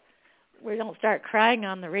that we don't start crying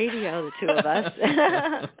on the radio, the two of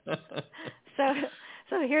us.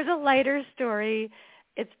 So here's a lighter story.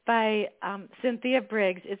 It's by Cynthia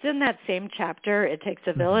Briggs. It's in that same chapter, It Takes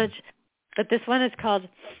a Village. But this one is called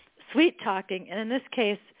Sweet Talking. And in this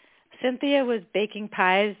case, Cynthia was baking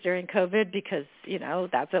pies during COVID because,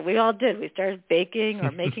 that's what we all did. We started baking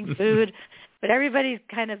or making food. But everybody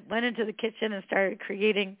kind of went into the kitchen and started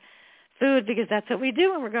creating food, because that's what we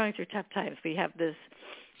do when we're going through tough times. We have this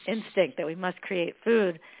instinct that we must create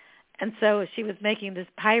food. And so she was making this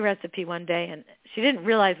pie recipe one day, and she didn't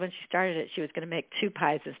realize when she started it she was going to make 2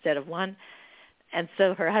 pies instead of 1. And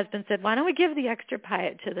so her husband said, why don't we give the extra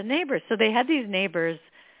pie to the neighbors? So they had these neighbors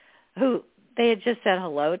who they had just said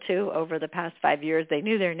hello to over the past 5 years. They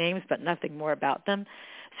knew their names, but nothing more about them.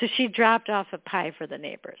 So she dropped off a pie for the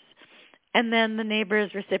neighbors. And then the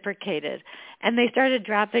neighbors reciprocated. And they started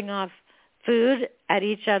dropping off food at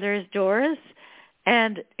each other's doors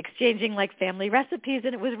and exchanging like family recipes.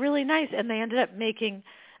 And it was really nice. And they ended up making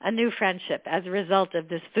a new friendship as a result of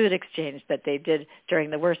this food exchange that they did during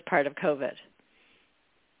the worst part of COVID.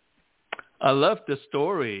 I love the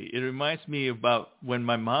story. It reminds me about when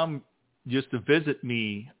my mom used to visit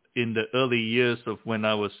me in the early years of when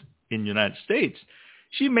I was in the United States.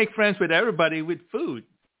 She'd make friends with everybody with food.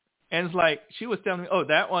 And it's like she was telling me, oh,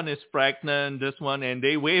 that one is pregnant, this one, and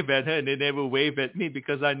they wave at her and they never wave at me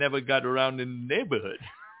because I never got around in the neighborhood.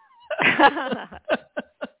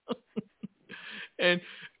 And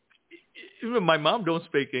even my mom don't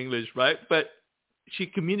speak English, right? But she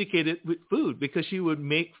communicated with food because she would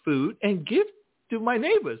make food and give to my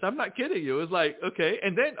neighbors. I'm not kidding you. It was like, okay.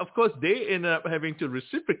 And then, of course, they ended up having to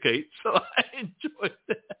reciprocate. So I enjoyed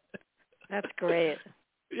that. That's great.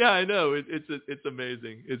 Yeah, I know. It's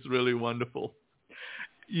amazing. It's really wonderful.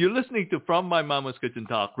 You're listening to From My Mama's Kitchen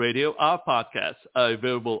Talk Radio. Our podcasts are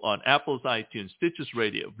available on Apple's iTunes, Stitcher's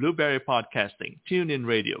Radio, Blueberry Podcasting, TuneIn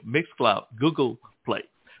Radio, Mixcloud, Google Play.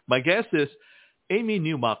 My guest is Amy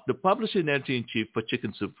Newmark, the publisher and editor-in-chief for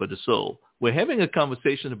Chicken Soup for the Soul. We're having a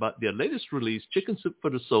conversation about their latest release, Chicken Soup for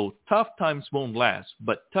the Soul, Tough Times Won't Last,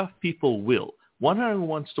 but Tough People Will.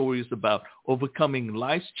 101 stories about overcoming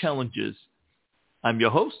life's challenges. I'm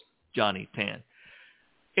your host, Johnny Tan.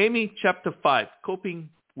 Amy, Chapter 5, Coping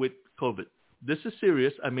with COVID. This is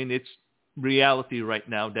serious. I mean, it's reality right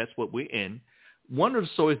now. That's what we're in. One of the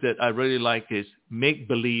stories that I really like is Make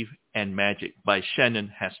Believe and Magic by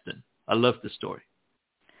Shannon Heston. I love the story.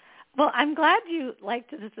 Well, I'm glad you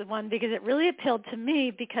liked this one because it really appealed to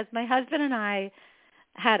me because my husband and I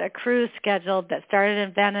had a cruise scheduled that started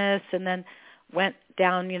in Venice and then went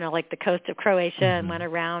down, like the coast of Croatia and went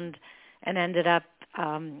around and ended up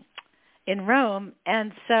in Rome.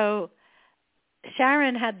 And so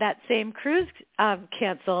Sharon had that same cruise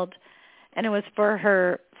canceled, and it was for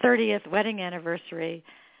her 30th wedding anniversary.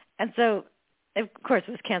 And so, of course,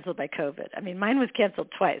 it was canceled by COVID. I mean, mine was canceled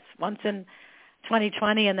twice, once in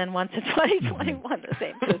 2020 and then once in 2021. The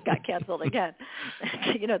same cruise got canceled again.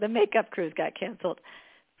 The makeup cruise got canceled.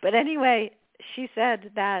 But anyway, she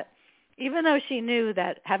said that even though she knew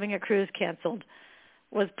that having a cruise canceled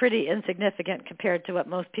was pretty insignificant compared to what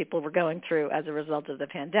most people were going through as a result of the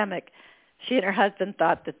pandemic, she and her husband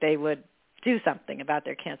thought that they would do something about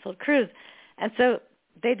their canceled cruise. And so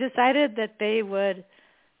they decided that they would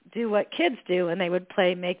do what kids do, and they would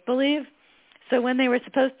play make-believe. So when they were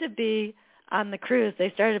supposed to be on the cruise,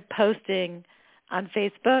 they started posting on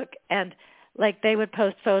Facebook, and they would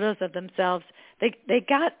post photos of themselves. They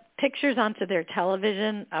got pictures onto their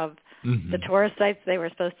television of the tourist sites they were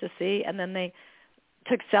supposed to see, and then they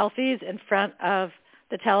took selfies in front of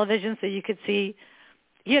the television so you could see,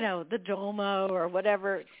 the Duomo or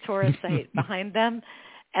whatever tourist site behind them.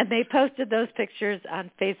 And they posted those pictures on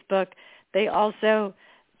Facebook. They also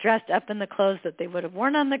dressed up in the clothes that they would have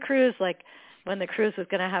worn on the cruise. Like when the cruise was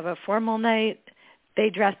going to have a formal night, they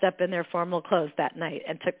dressed up in their formal clothes that night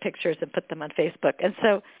and took pictures and put them on Facebook. And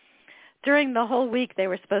so during the whole week they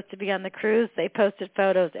were supposed to be on the cruise, they posted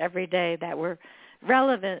photos every day that were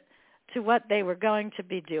relevant to what they were going to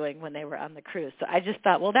be doing when they were on the cruise. So I just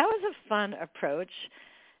thought, well, that was a fun approach.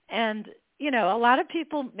 And, a lot of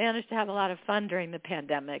people managed to have a lot of fun during the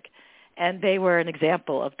pandemic, and they were an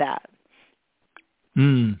example of that.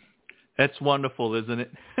 That's wonderful, isn't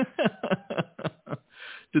it?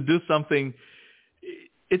 To do something,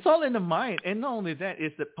 it's all in the mind. And not only that,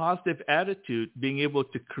 it's the positive attitude, being able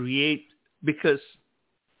to create, because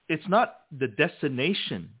it's not the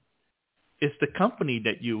destination. It's the company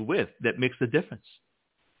that you're with that makes the difference.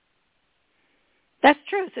 That's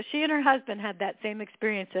true. So she and her husband had that same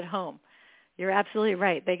experience at home. You're absolutely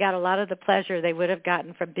right. They got a lot of the pleasure they would have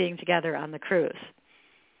gotten from being together on the cruise.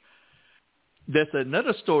 There's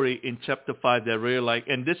another story in Chapter 5 that I really like,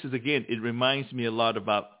 and this is, again, it reminds me a lot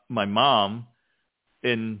about my mom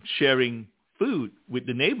and sharing food with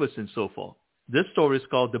the neighbors and so forth. This story is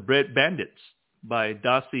called The Bread Bandits by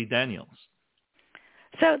Darcy Daniels.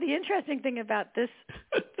 So the interesting thing about this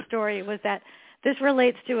story was that this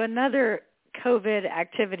relates to another COVID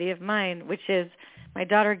activity of mine, which is my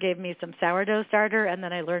daughter gave me some sourdough starter, and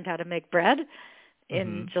then I learned how to make bread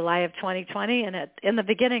in July of 2020. And in the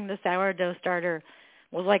beginning, the sourdough starter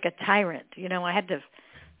was like a tyrant. I had to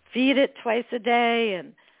feed it twice a day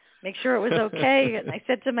and make sure it was okay. And I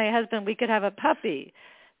said to my husband, we could have a puppy,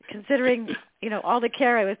 considering, all the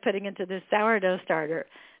care I was putting into this sourdough starter.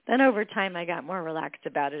 Then over time, I got more relaxed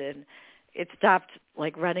about it, and it stopped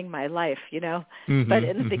like running my life, Mm-hmm, But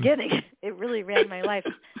in the beginning, it really ran my life.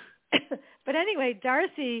 But anyway,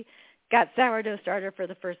 Darcy got sourdough starter for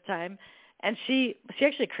the first time, and she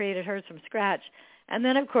actually created hers from scratch. And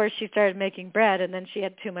then, of course, she started making bread, and then she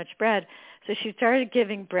had too much bread. So she started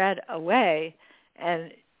giving bread away,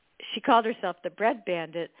 and she called herself the Bread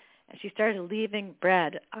Bandit, and she started leaving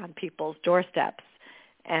bread on people's doorsteps.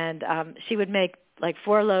 And she would make like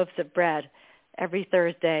 4 loaves of bread every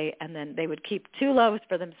Thursday, and then they would keep 2 loaves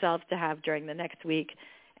for themselves to have during the next week,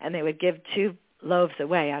 and they would give 2 loaves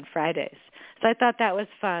away on Fridays. So I thought that was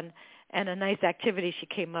fun and a nice activity she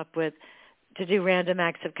came up with to do random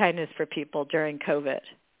acts of kindness for people during COVID.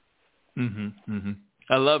 Mm-hmm, mm-hmm.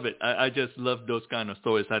 I love it. I just love those kind of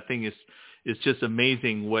stories. I think it's just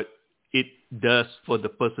amazing what it does for the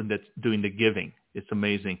person that's doing the giving. It's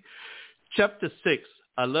amazing. Chapter 6,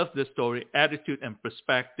 I love this story, Attitude and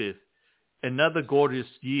Perspective, Another Gorgeous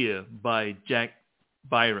Year by Jack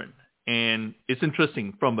Byron. And it's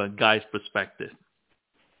interesting from a guy's perspective.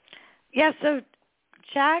 Yeah, so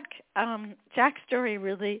Jack's story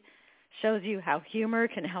really shows you how humor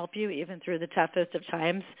can help you even through the toughest of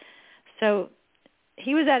times. So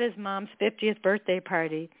he was at his mom's 50th birthday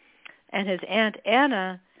party, and his Aunt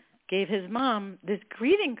Anna gave his mom this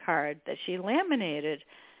greeting card that she laminated.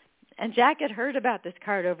 And Jack had heard about this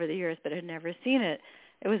card over the years but had never seen it.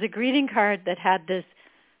 It was a greeting card that had this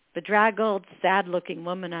bedraggled, sad-looking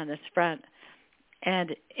woman on its front.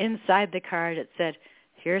 And inside the card it said,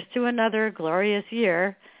 "Here's to another glorious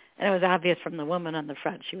year." And it was obvious from the woman on the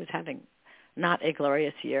front she was having not a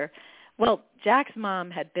glorious year. Well, Jack's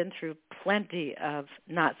mom had been through plenty of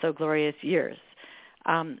not-so-glorious years.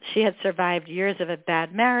 She had survived years of a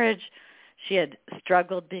bad marriage. She had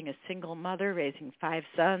struggled being a single mother, raising 5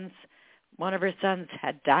 sons. One of her sons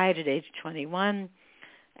had died at age 21.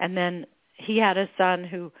 And then he had a son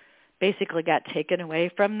who basically got taken away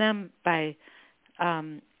from them by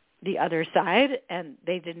the other side, and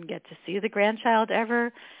they didn't get to see the grandchild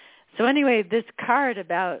ever. So anyway, this card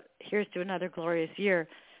about "Here's to another glorious year"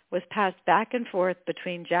 was passed back and forth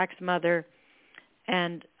between Jack's mother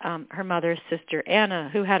and her mother's sister, Anna,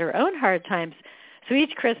 who had her own hard times. So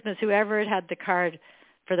each Christmas, whoever had the card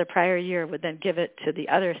for the prior year would then give it to the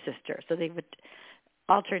other sister. So they would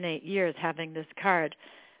alternate years having this card.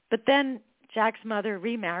 But then Jack's mother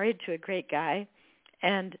remarried to a great guy,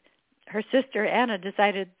 and her sister, Anna,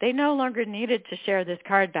 decided they no longer needed to share this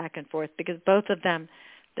card back and forth because both of them,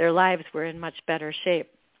 their lives were in much better shape.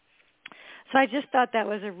 So I just thought that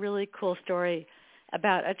was a really cool story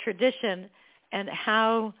about a tradition and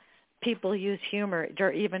how people use humor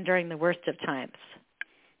even during the worst of times.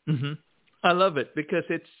 Mm-hmm. I love it because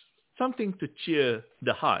it's something to cheer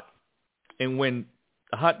the heart. And when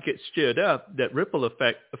the heart gets cheered up, that ripple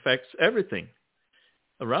effect affects everything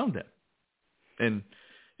around them. And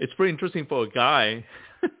it's pretty interesting for a guy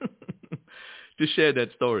to share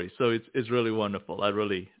that story. So it's really wonderful. I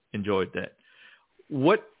really enjoyed that.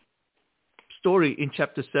 What story in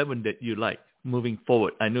chapter 7 that you like, Moving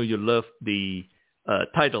Forward? I know you love the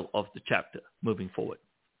title of the chapter, Moving Forward.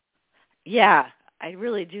 Yeah, I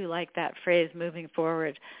really do like that phrase, moving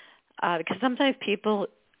forward, because sometimes people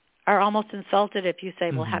are almost insulted if you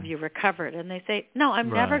say, well, have you recovered? And they say, no, I'm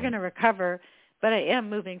never going to recover, but I am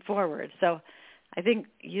moving forward. So I think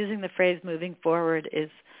using the phrase moving forward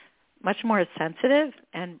is much more sensitive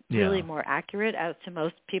and really more accurate as to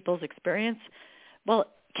most people's experience. Well,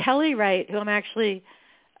 Kelly Wright, who I'm actually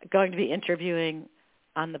going to be interviewing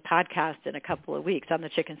on the podcast in a couple of weeks, on the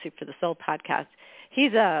Chicken Soup for the Soul podcast,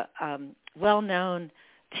 he's a well-known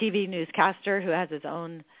TV newscaster who has his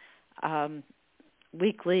own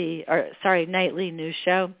nightly news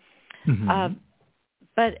show. Mm-hmm.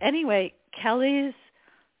 But anyway, Kelly's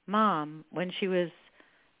mom, when she was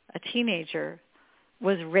a teenager,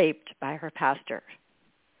 was raped by her pastor.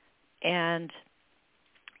 And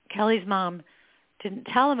Kelly's mom didn't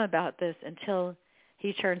tell him about this until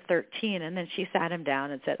he turned 13, and then she sat him down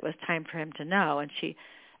and said it was time for him to know. And she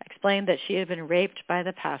explained that she had been raped by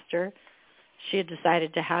the pastor. She had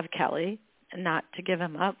decided to have Kelly and not to give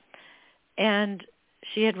him up. And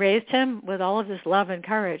she had raised him with all of this love and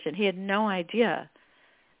courage, and he had no idea.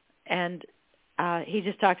 And he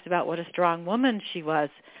just talks about what a strong woman she was.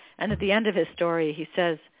 And at the end of his story, he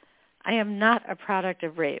says, I am not a product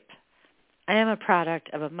of rape. I am a product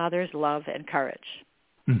of a mother's love and courage.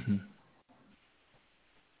 Mm-hmm.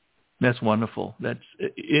 That's wonderful. That's,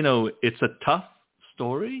 it's a tough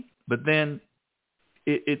story, but then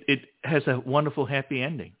it has a wonderful happy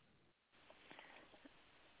ending.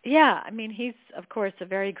 Yeah, I mean, he's, of course, a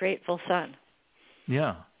very grateful son.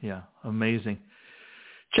 Yeah, amazing.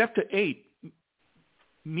 Chapter 8,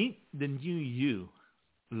 Meet the New You.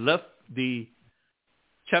 Love the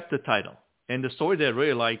chapter title. And the story that I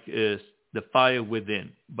really like is The Fire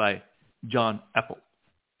Within by John Apple.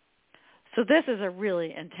 So this is a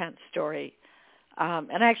really intense story.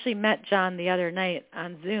 And I actually met John the other night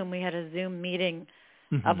on Zoom. We had a Zoom meeting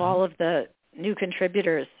of all of the new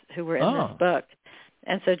contributors who were in this book.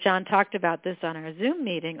 And so John talked about this on our Zoom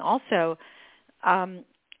meeting. Also, John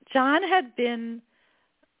had been,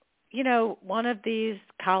 one of these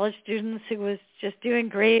college students who was just doing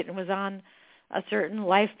great and was on a certain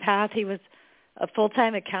life path. He was a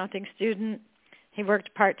full-time accounting student. He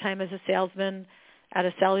worked part-time as a salesman at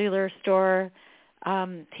a cellular store.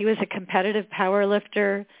 He was a competitive power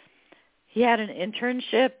lifter. He had an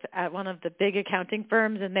internship at one of the big accounting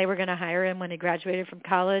firms, and they were going to hire him when he graduated from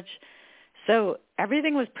college. So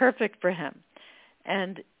everything was perfect for him.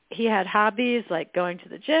 And he had hobbies like going to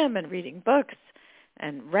the gym and reading books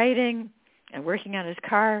and writing and working on his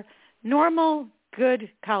car. Normal, good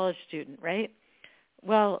college student, right?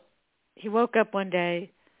 Well, he woke up one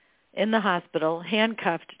day in the hospital,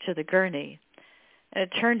 handcuffed to the gurney. And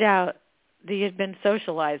it turned out that he had been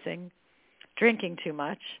socializing, drinking too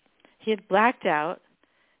much. He had blacked out.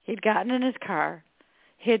 He'd gotten in his car.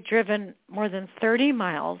 He had driven more than 30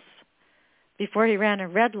 miles before he ran a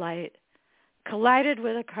red light, collided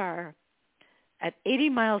with a car at 80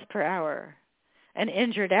 miles per hour, and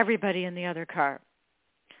injured everybody in the other car.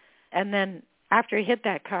 And then after he hit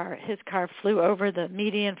that car, his car flew over the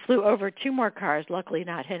median, flew over two more cars, luckily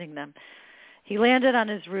not hitting them. He landed on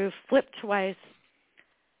his roof, flipped twice.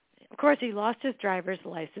 Of course, he lost his driver's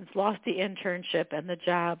license, lost the internship and the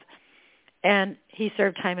job, and he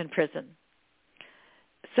served time in prison.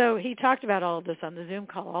 So he talked about all of this on the Zoom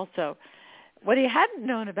call also. What he hadn't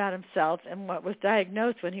known about himself and what was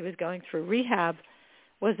diagnosed when he was going through rehab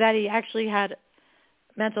was that he actually had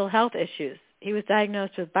mental health issues. He was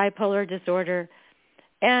diagnosed with bipolar disorder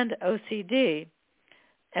and OCD.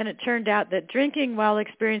 And it turned out that drinking while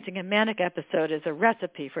experiencing a manic episode is a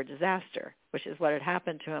recipe for disaster, which is what had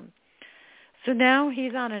happened to him. So now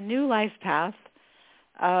he's on a new life path,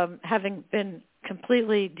 having been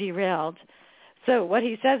completely derailed. So what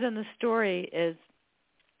he says in the story is,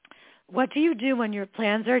 what do you do when your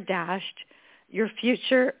plans are dashed, your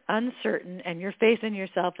future uncertain, and your faith in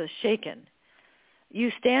yourself is shaken?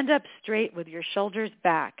 You stand up straight with your shoulders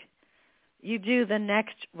back. You do the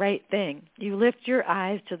next right thing. You lift your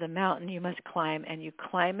eyes to the mountain you must climb, and you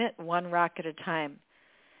climb it one rock at a time.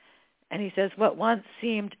 And he says, what once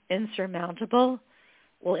seemed insurmountable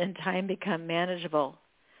will in time become manageable.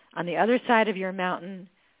 On the other side of your mountain,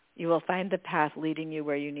 you will find the path leading you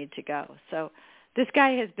where you need to go. So this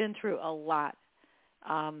guy has been through a lot.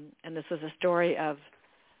 And this was a story of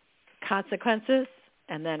consequences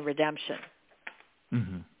and then redemption.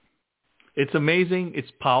 Mm-hmm. It's amazing.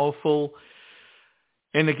 It's powerful.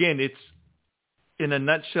 And again, it's in a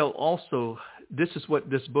nutshell also, this is what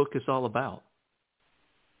this book is all about.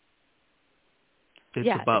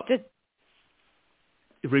 It's about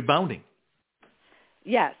rebounding.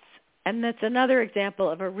 Yes. And that's another example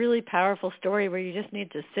of a really powerful story where you just need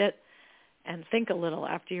to sit and think a little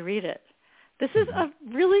after you read it. This is a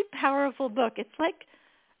really powerful book. It's like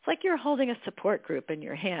you're holding a support group in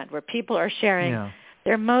your hand where people are sharing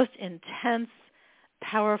their most intense,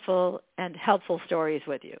 powerful, and helpful stories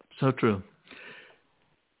with you. So true.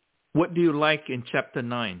 What do you like in chapter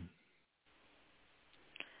 9?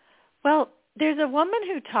 Well, there's a woman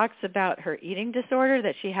who talks about her eating disorder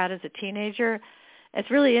that she had as a teenager.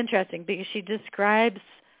 It's really interesting because she describes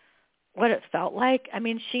what it felt like. I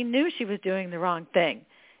mean, she knew she was doing the wrong thing,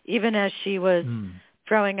 even as she was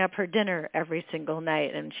throwing up her dinner every single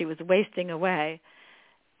night, and she was wasting away.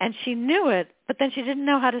 And she knew it, but then she didn't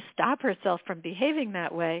know how to stop herself from behaving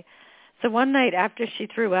that way. So one night after she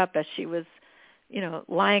threw up, as she was,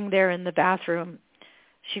 lying there in the bathroom,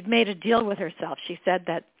 she'd made a deal with herself. She said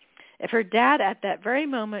that if her dad at that very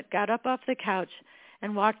moment got up off the couch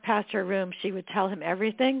and walked past her room, she would tell him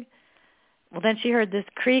everything. Well, then she heard this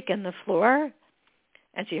creak in the floor,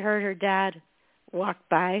 and she heard her dad walk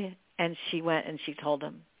by, and she went and she told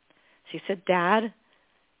him. She said, Dad,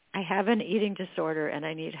 I have an eating disorder and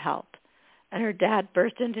I need help. And her dad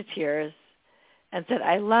burst into tears and said,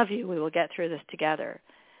 I love you. We will get through this together.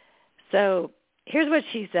 So here's what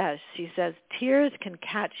she says. She says, tears can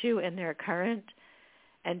catch you in their current,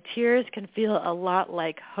 and tears can feel a lot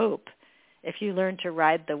like hope if you learn to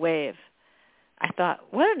ride the wave. I thought,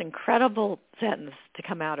 what an incredible sentence to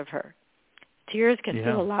come out of her. Tears can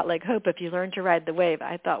feel a lot like hope if you learn to ride the wave.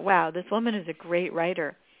 I thought, wow, this woman is a great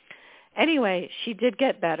writer. Anyway, she did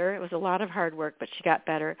get better. It was a lot of hard work, but she got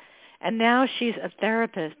better. And now she's a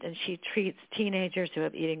therapist, and she treats teenagers who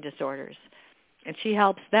have eating disorders, and she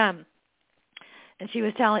helps them. And she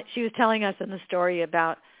was telling us in the story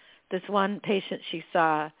about this one patient she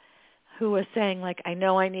saw who was saying, like, I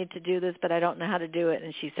know I need to do this, but I don't know how to do it.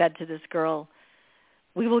 And she said to this girl,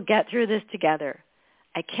 we will get through this together.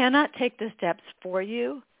 I cannot take the steps for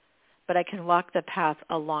you, but I can walk the path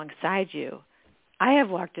alongside you. I have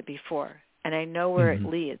walked it before, and I know where it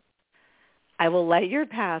leads. I will light your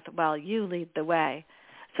path while you lead the way.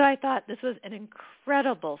 So I thought this was an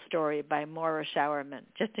incredible story by Maura Showerman,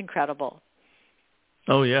 just incredible.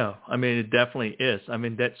 Oh, yeah. I mean, it definitely is. I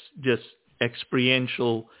mean, that's just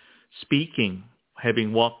experiential speaking,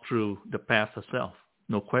 having walked through the path herself.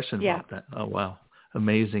 No question about that. Oh, wow.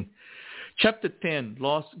 Amazing. Chapter 10,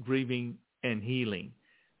 Loss, Grieving, and Healing.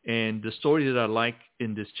 And the story that I like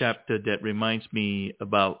in this chapter that reminds me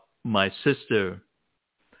about my sister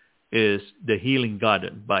is The Healing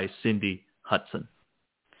Garden by Cindy Hudson.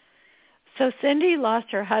 So Cindy lost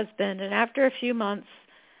her husband, and after a few months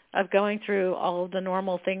of going through all of the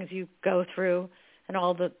normal things you go through and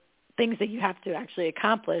all the things that you have to actually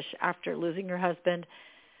accomplish after losing your husband,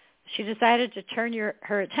 she decided to turn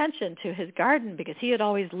her attention to his garden because he had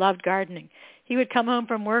always loved gardening. He would come home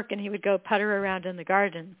from work and he would go putter around in the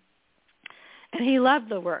garden. And he loved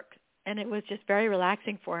the work, and it was just very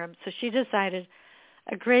relaxing for him. So she decided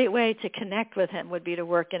a great way to connect with him would be to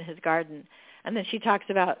work in his garden. And then she talks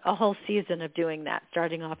about a whole season of doing that,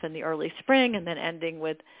 starting off in the early spring and then ending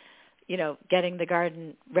with, getting the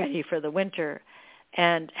garden ready for the winter,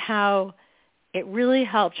 and how it really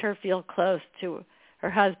helped her feel close to her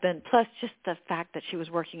husband, plus just the fact that she was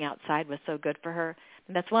working outside was so good for her.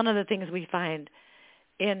 And that's one of the things we find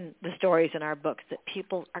in the stories in our books, that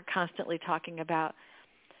people are constantly talking about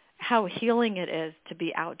how healing it is to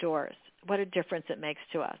be outdoors, what a difference it makes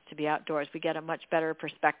to us to be outdoors. We get a much better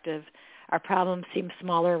perspective. Our problems seem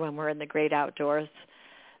smaller when we're in the great outdoors.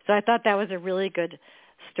 So I thought that was a really good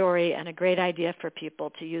story and a great idea for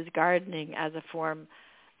people to use gardening as a form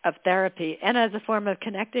of therapy and as a form of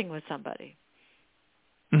connecting with somebody.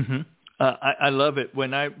 Mm-hmm. I love it.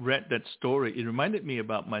 When I read that story, it reminded me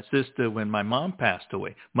about my sister when my mom passed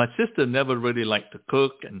away. My sister never really liked to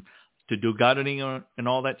cook and to do gardening and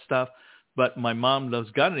all that stuff, but my mom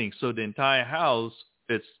loves gardening, so the entire house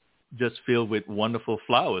is just filled with wonderful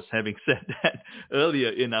flowers, having said that earlier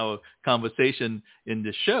in our conversation in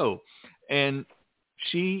the show. And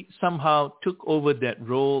she somehow took over that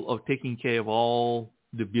role of taking care of all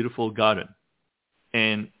the beautiful garden,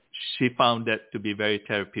 and she found that to be very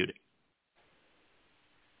therapeutic.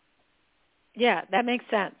 Yeah, that makes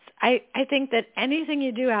sense. I think that anything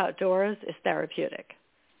you do outdoors is therapeutic.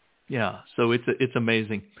 Yeah, so it's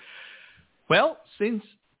amazing. Well, since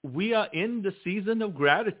we are in the season of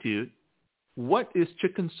gratitude, what is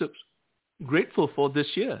Chicken Soup grateful for this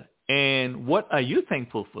year? And what are you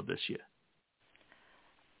thankful for this year?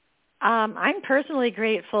 I'm personally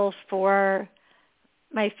grateful for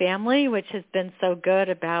my family, which has been so good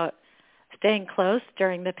about staying close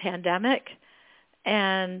during the pandemic,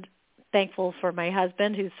 and thankful for my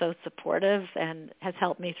husband, who's so supportive and has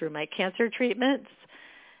helped me through my cancer treatments,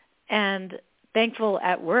 and thankful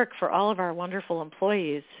at work for all of our wonderful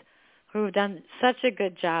employees who have done such a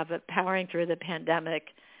good job at powering through the pandemic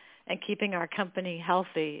and keeping our company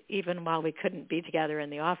healthy even while we couldn't be together in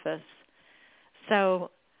the office.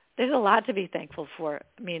 So there's a lot to be thankful for.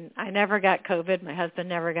 I mean, I never got COVID. My husband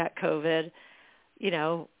never got COVID.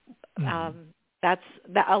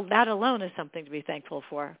 That alone is something to be thankful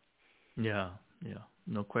for. Yeah,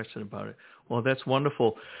 no question about it. Well, that's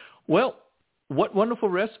wonderful. Well, what wonderful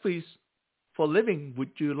recipes for living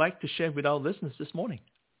would you like to share with our listeners this morning?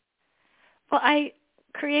 Well, I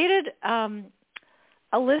created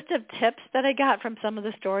a list of tips that I got from some of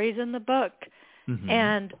the stories in the book. Mm-hmm.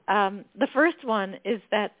 And the first one is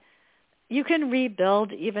that you can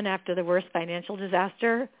rebuild even after the worst financial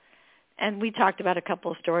disaster. And we talked about a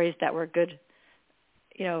couple of stories that were good,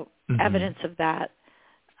 evidence of that.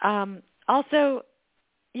 Also,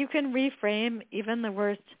 you can reframe even the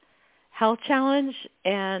worst health challenge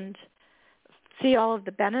and see all of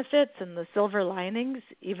the benefits and the silver linings,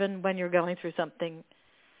 even when you're going through something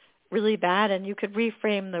really bad. And you could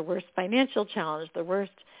reframe the worst financial challenge, the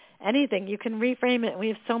worst anything. You can reframe it. We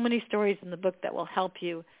have so many stories in the book that will help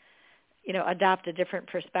you, adopt a different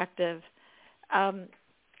perspective.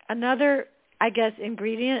 Another,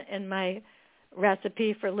 ingredient in my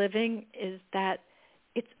recipe for living is that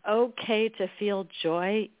it's okay to feel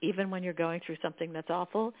joy even when you're going through something that's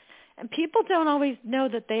awful. And people don't always know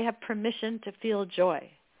that they have permission to feel joy.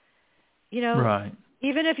 You know, Right.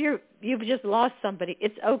 even if you've just lost somebody,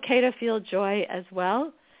 it's okay to feel joy as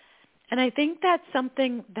well. And I think that's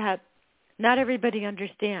something that not everybody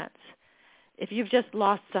understands. If you've just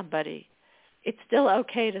lost somebody, it's still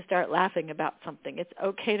okay to start laughing about something. It's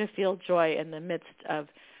okay to feel joy in the midst of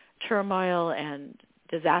turmoil and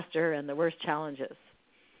disaster and the worst challenges.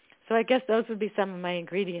 So I guess those would be some of my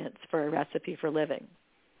ingredients for a recipe for living.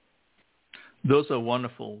 Those are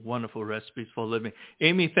wonderful, wonderful recipes for living.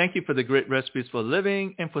 Amy, thank you for the great recipes for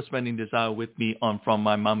living and for spending this hour with me on From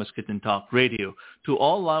My Mama's Kitchen Talk Radio. To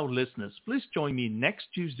all our listeners, please join me next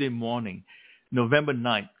Tuesday morning, November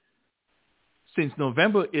 9th. Since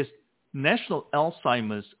November is National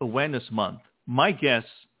Alzheimer's Awareness Month, my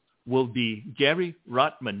guests will be Gary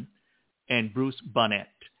Rodman and Bruce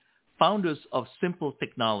Barnett, founders of Simple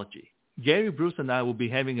Technology. Gary, Bruce, and I will be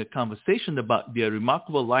having a conversation about their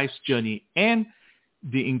remarkable life's journey and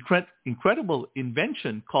the incredible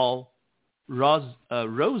invention called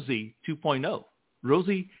Rosie 2.0.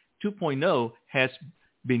 Rosie 2.0 has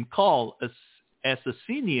been called as a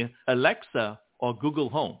senior Alexa or Google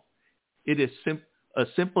Home. It is a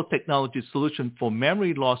simple technology solution for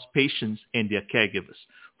memory loss patients and their caregivers.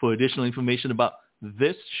 For additional information about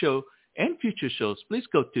this show and future shows, please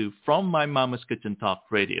go to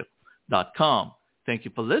FromMyMama's.com. Thank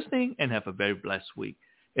you for listening and have a very blessed week.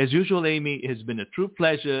 As usual, Amy, it has been a true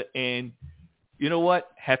pleasure. And you know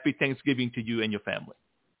what? Happy Thanksgiving to you and your family.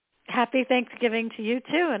 Happy Thanksgiving to you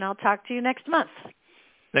too, and I'll talk to you next month.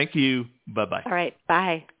 Thank you. Bye-bye. All right.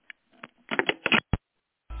 Bye.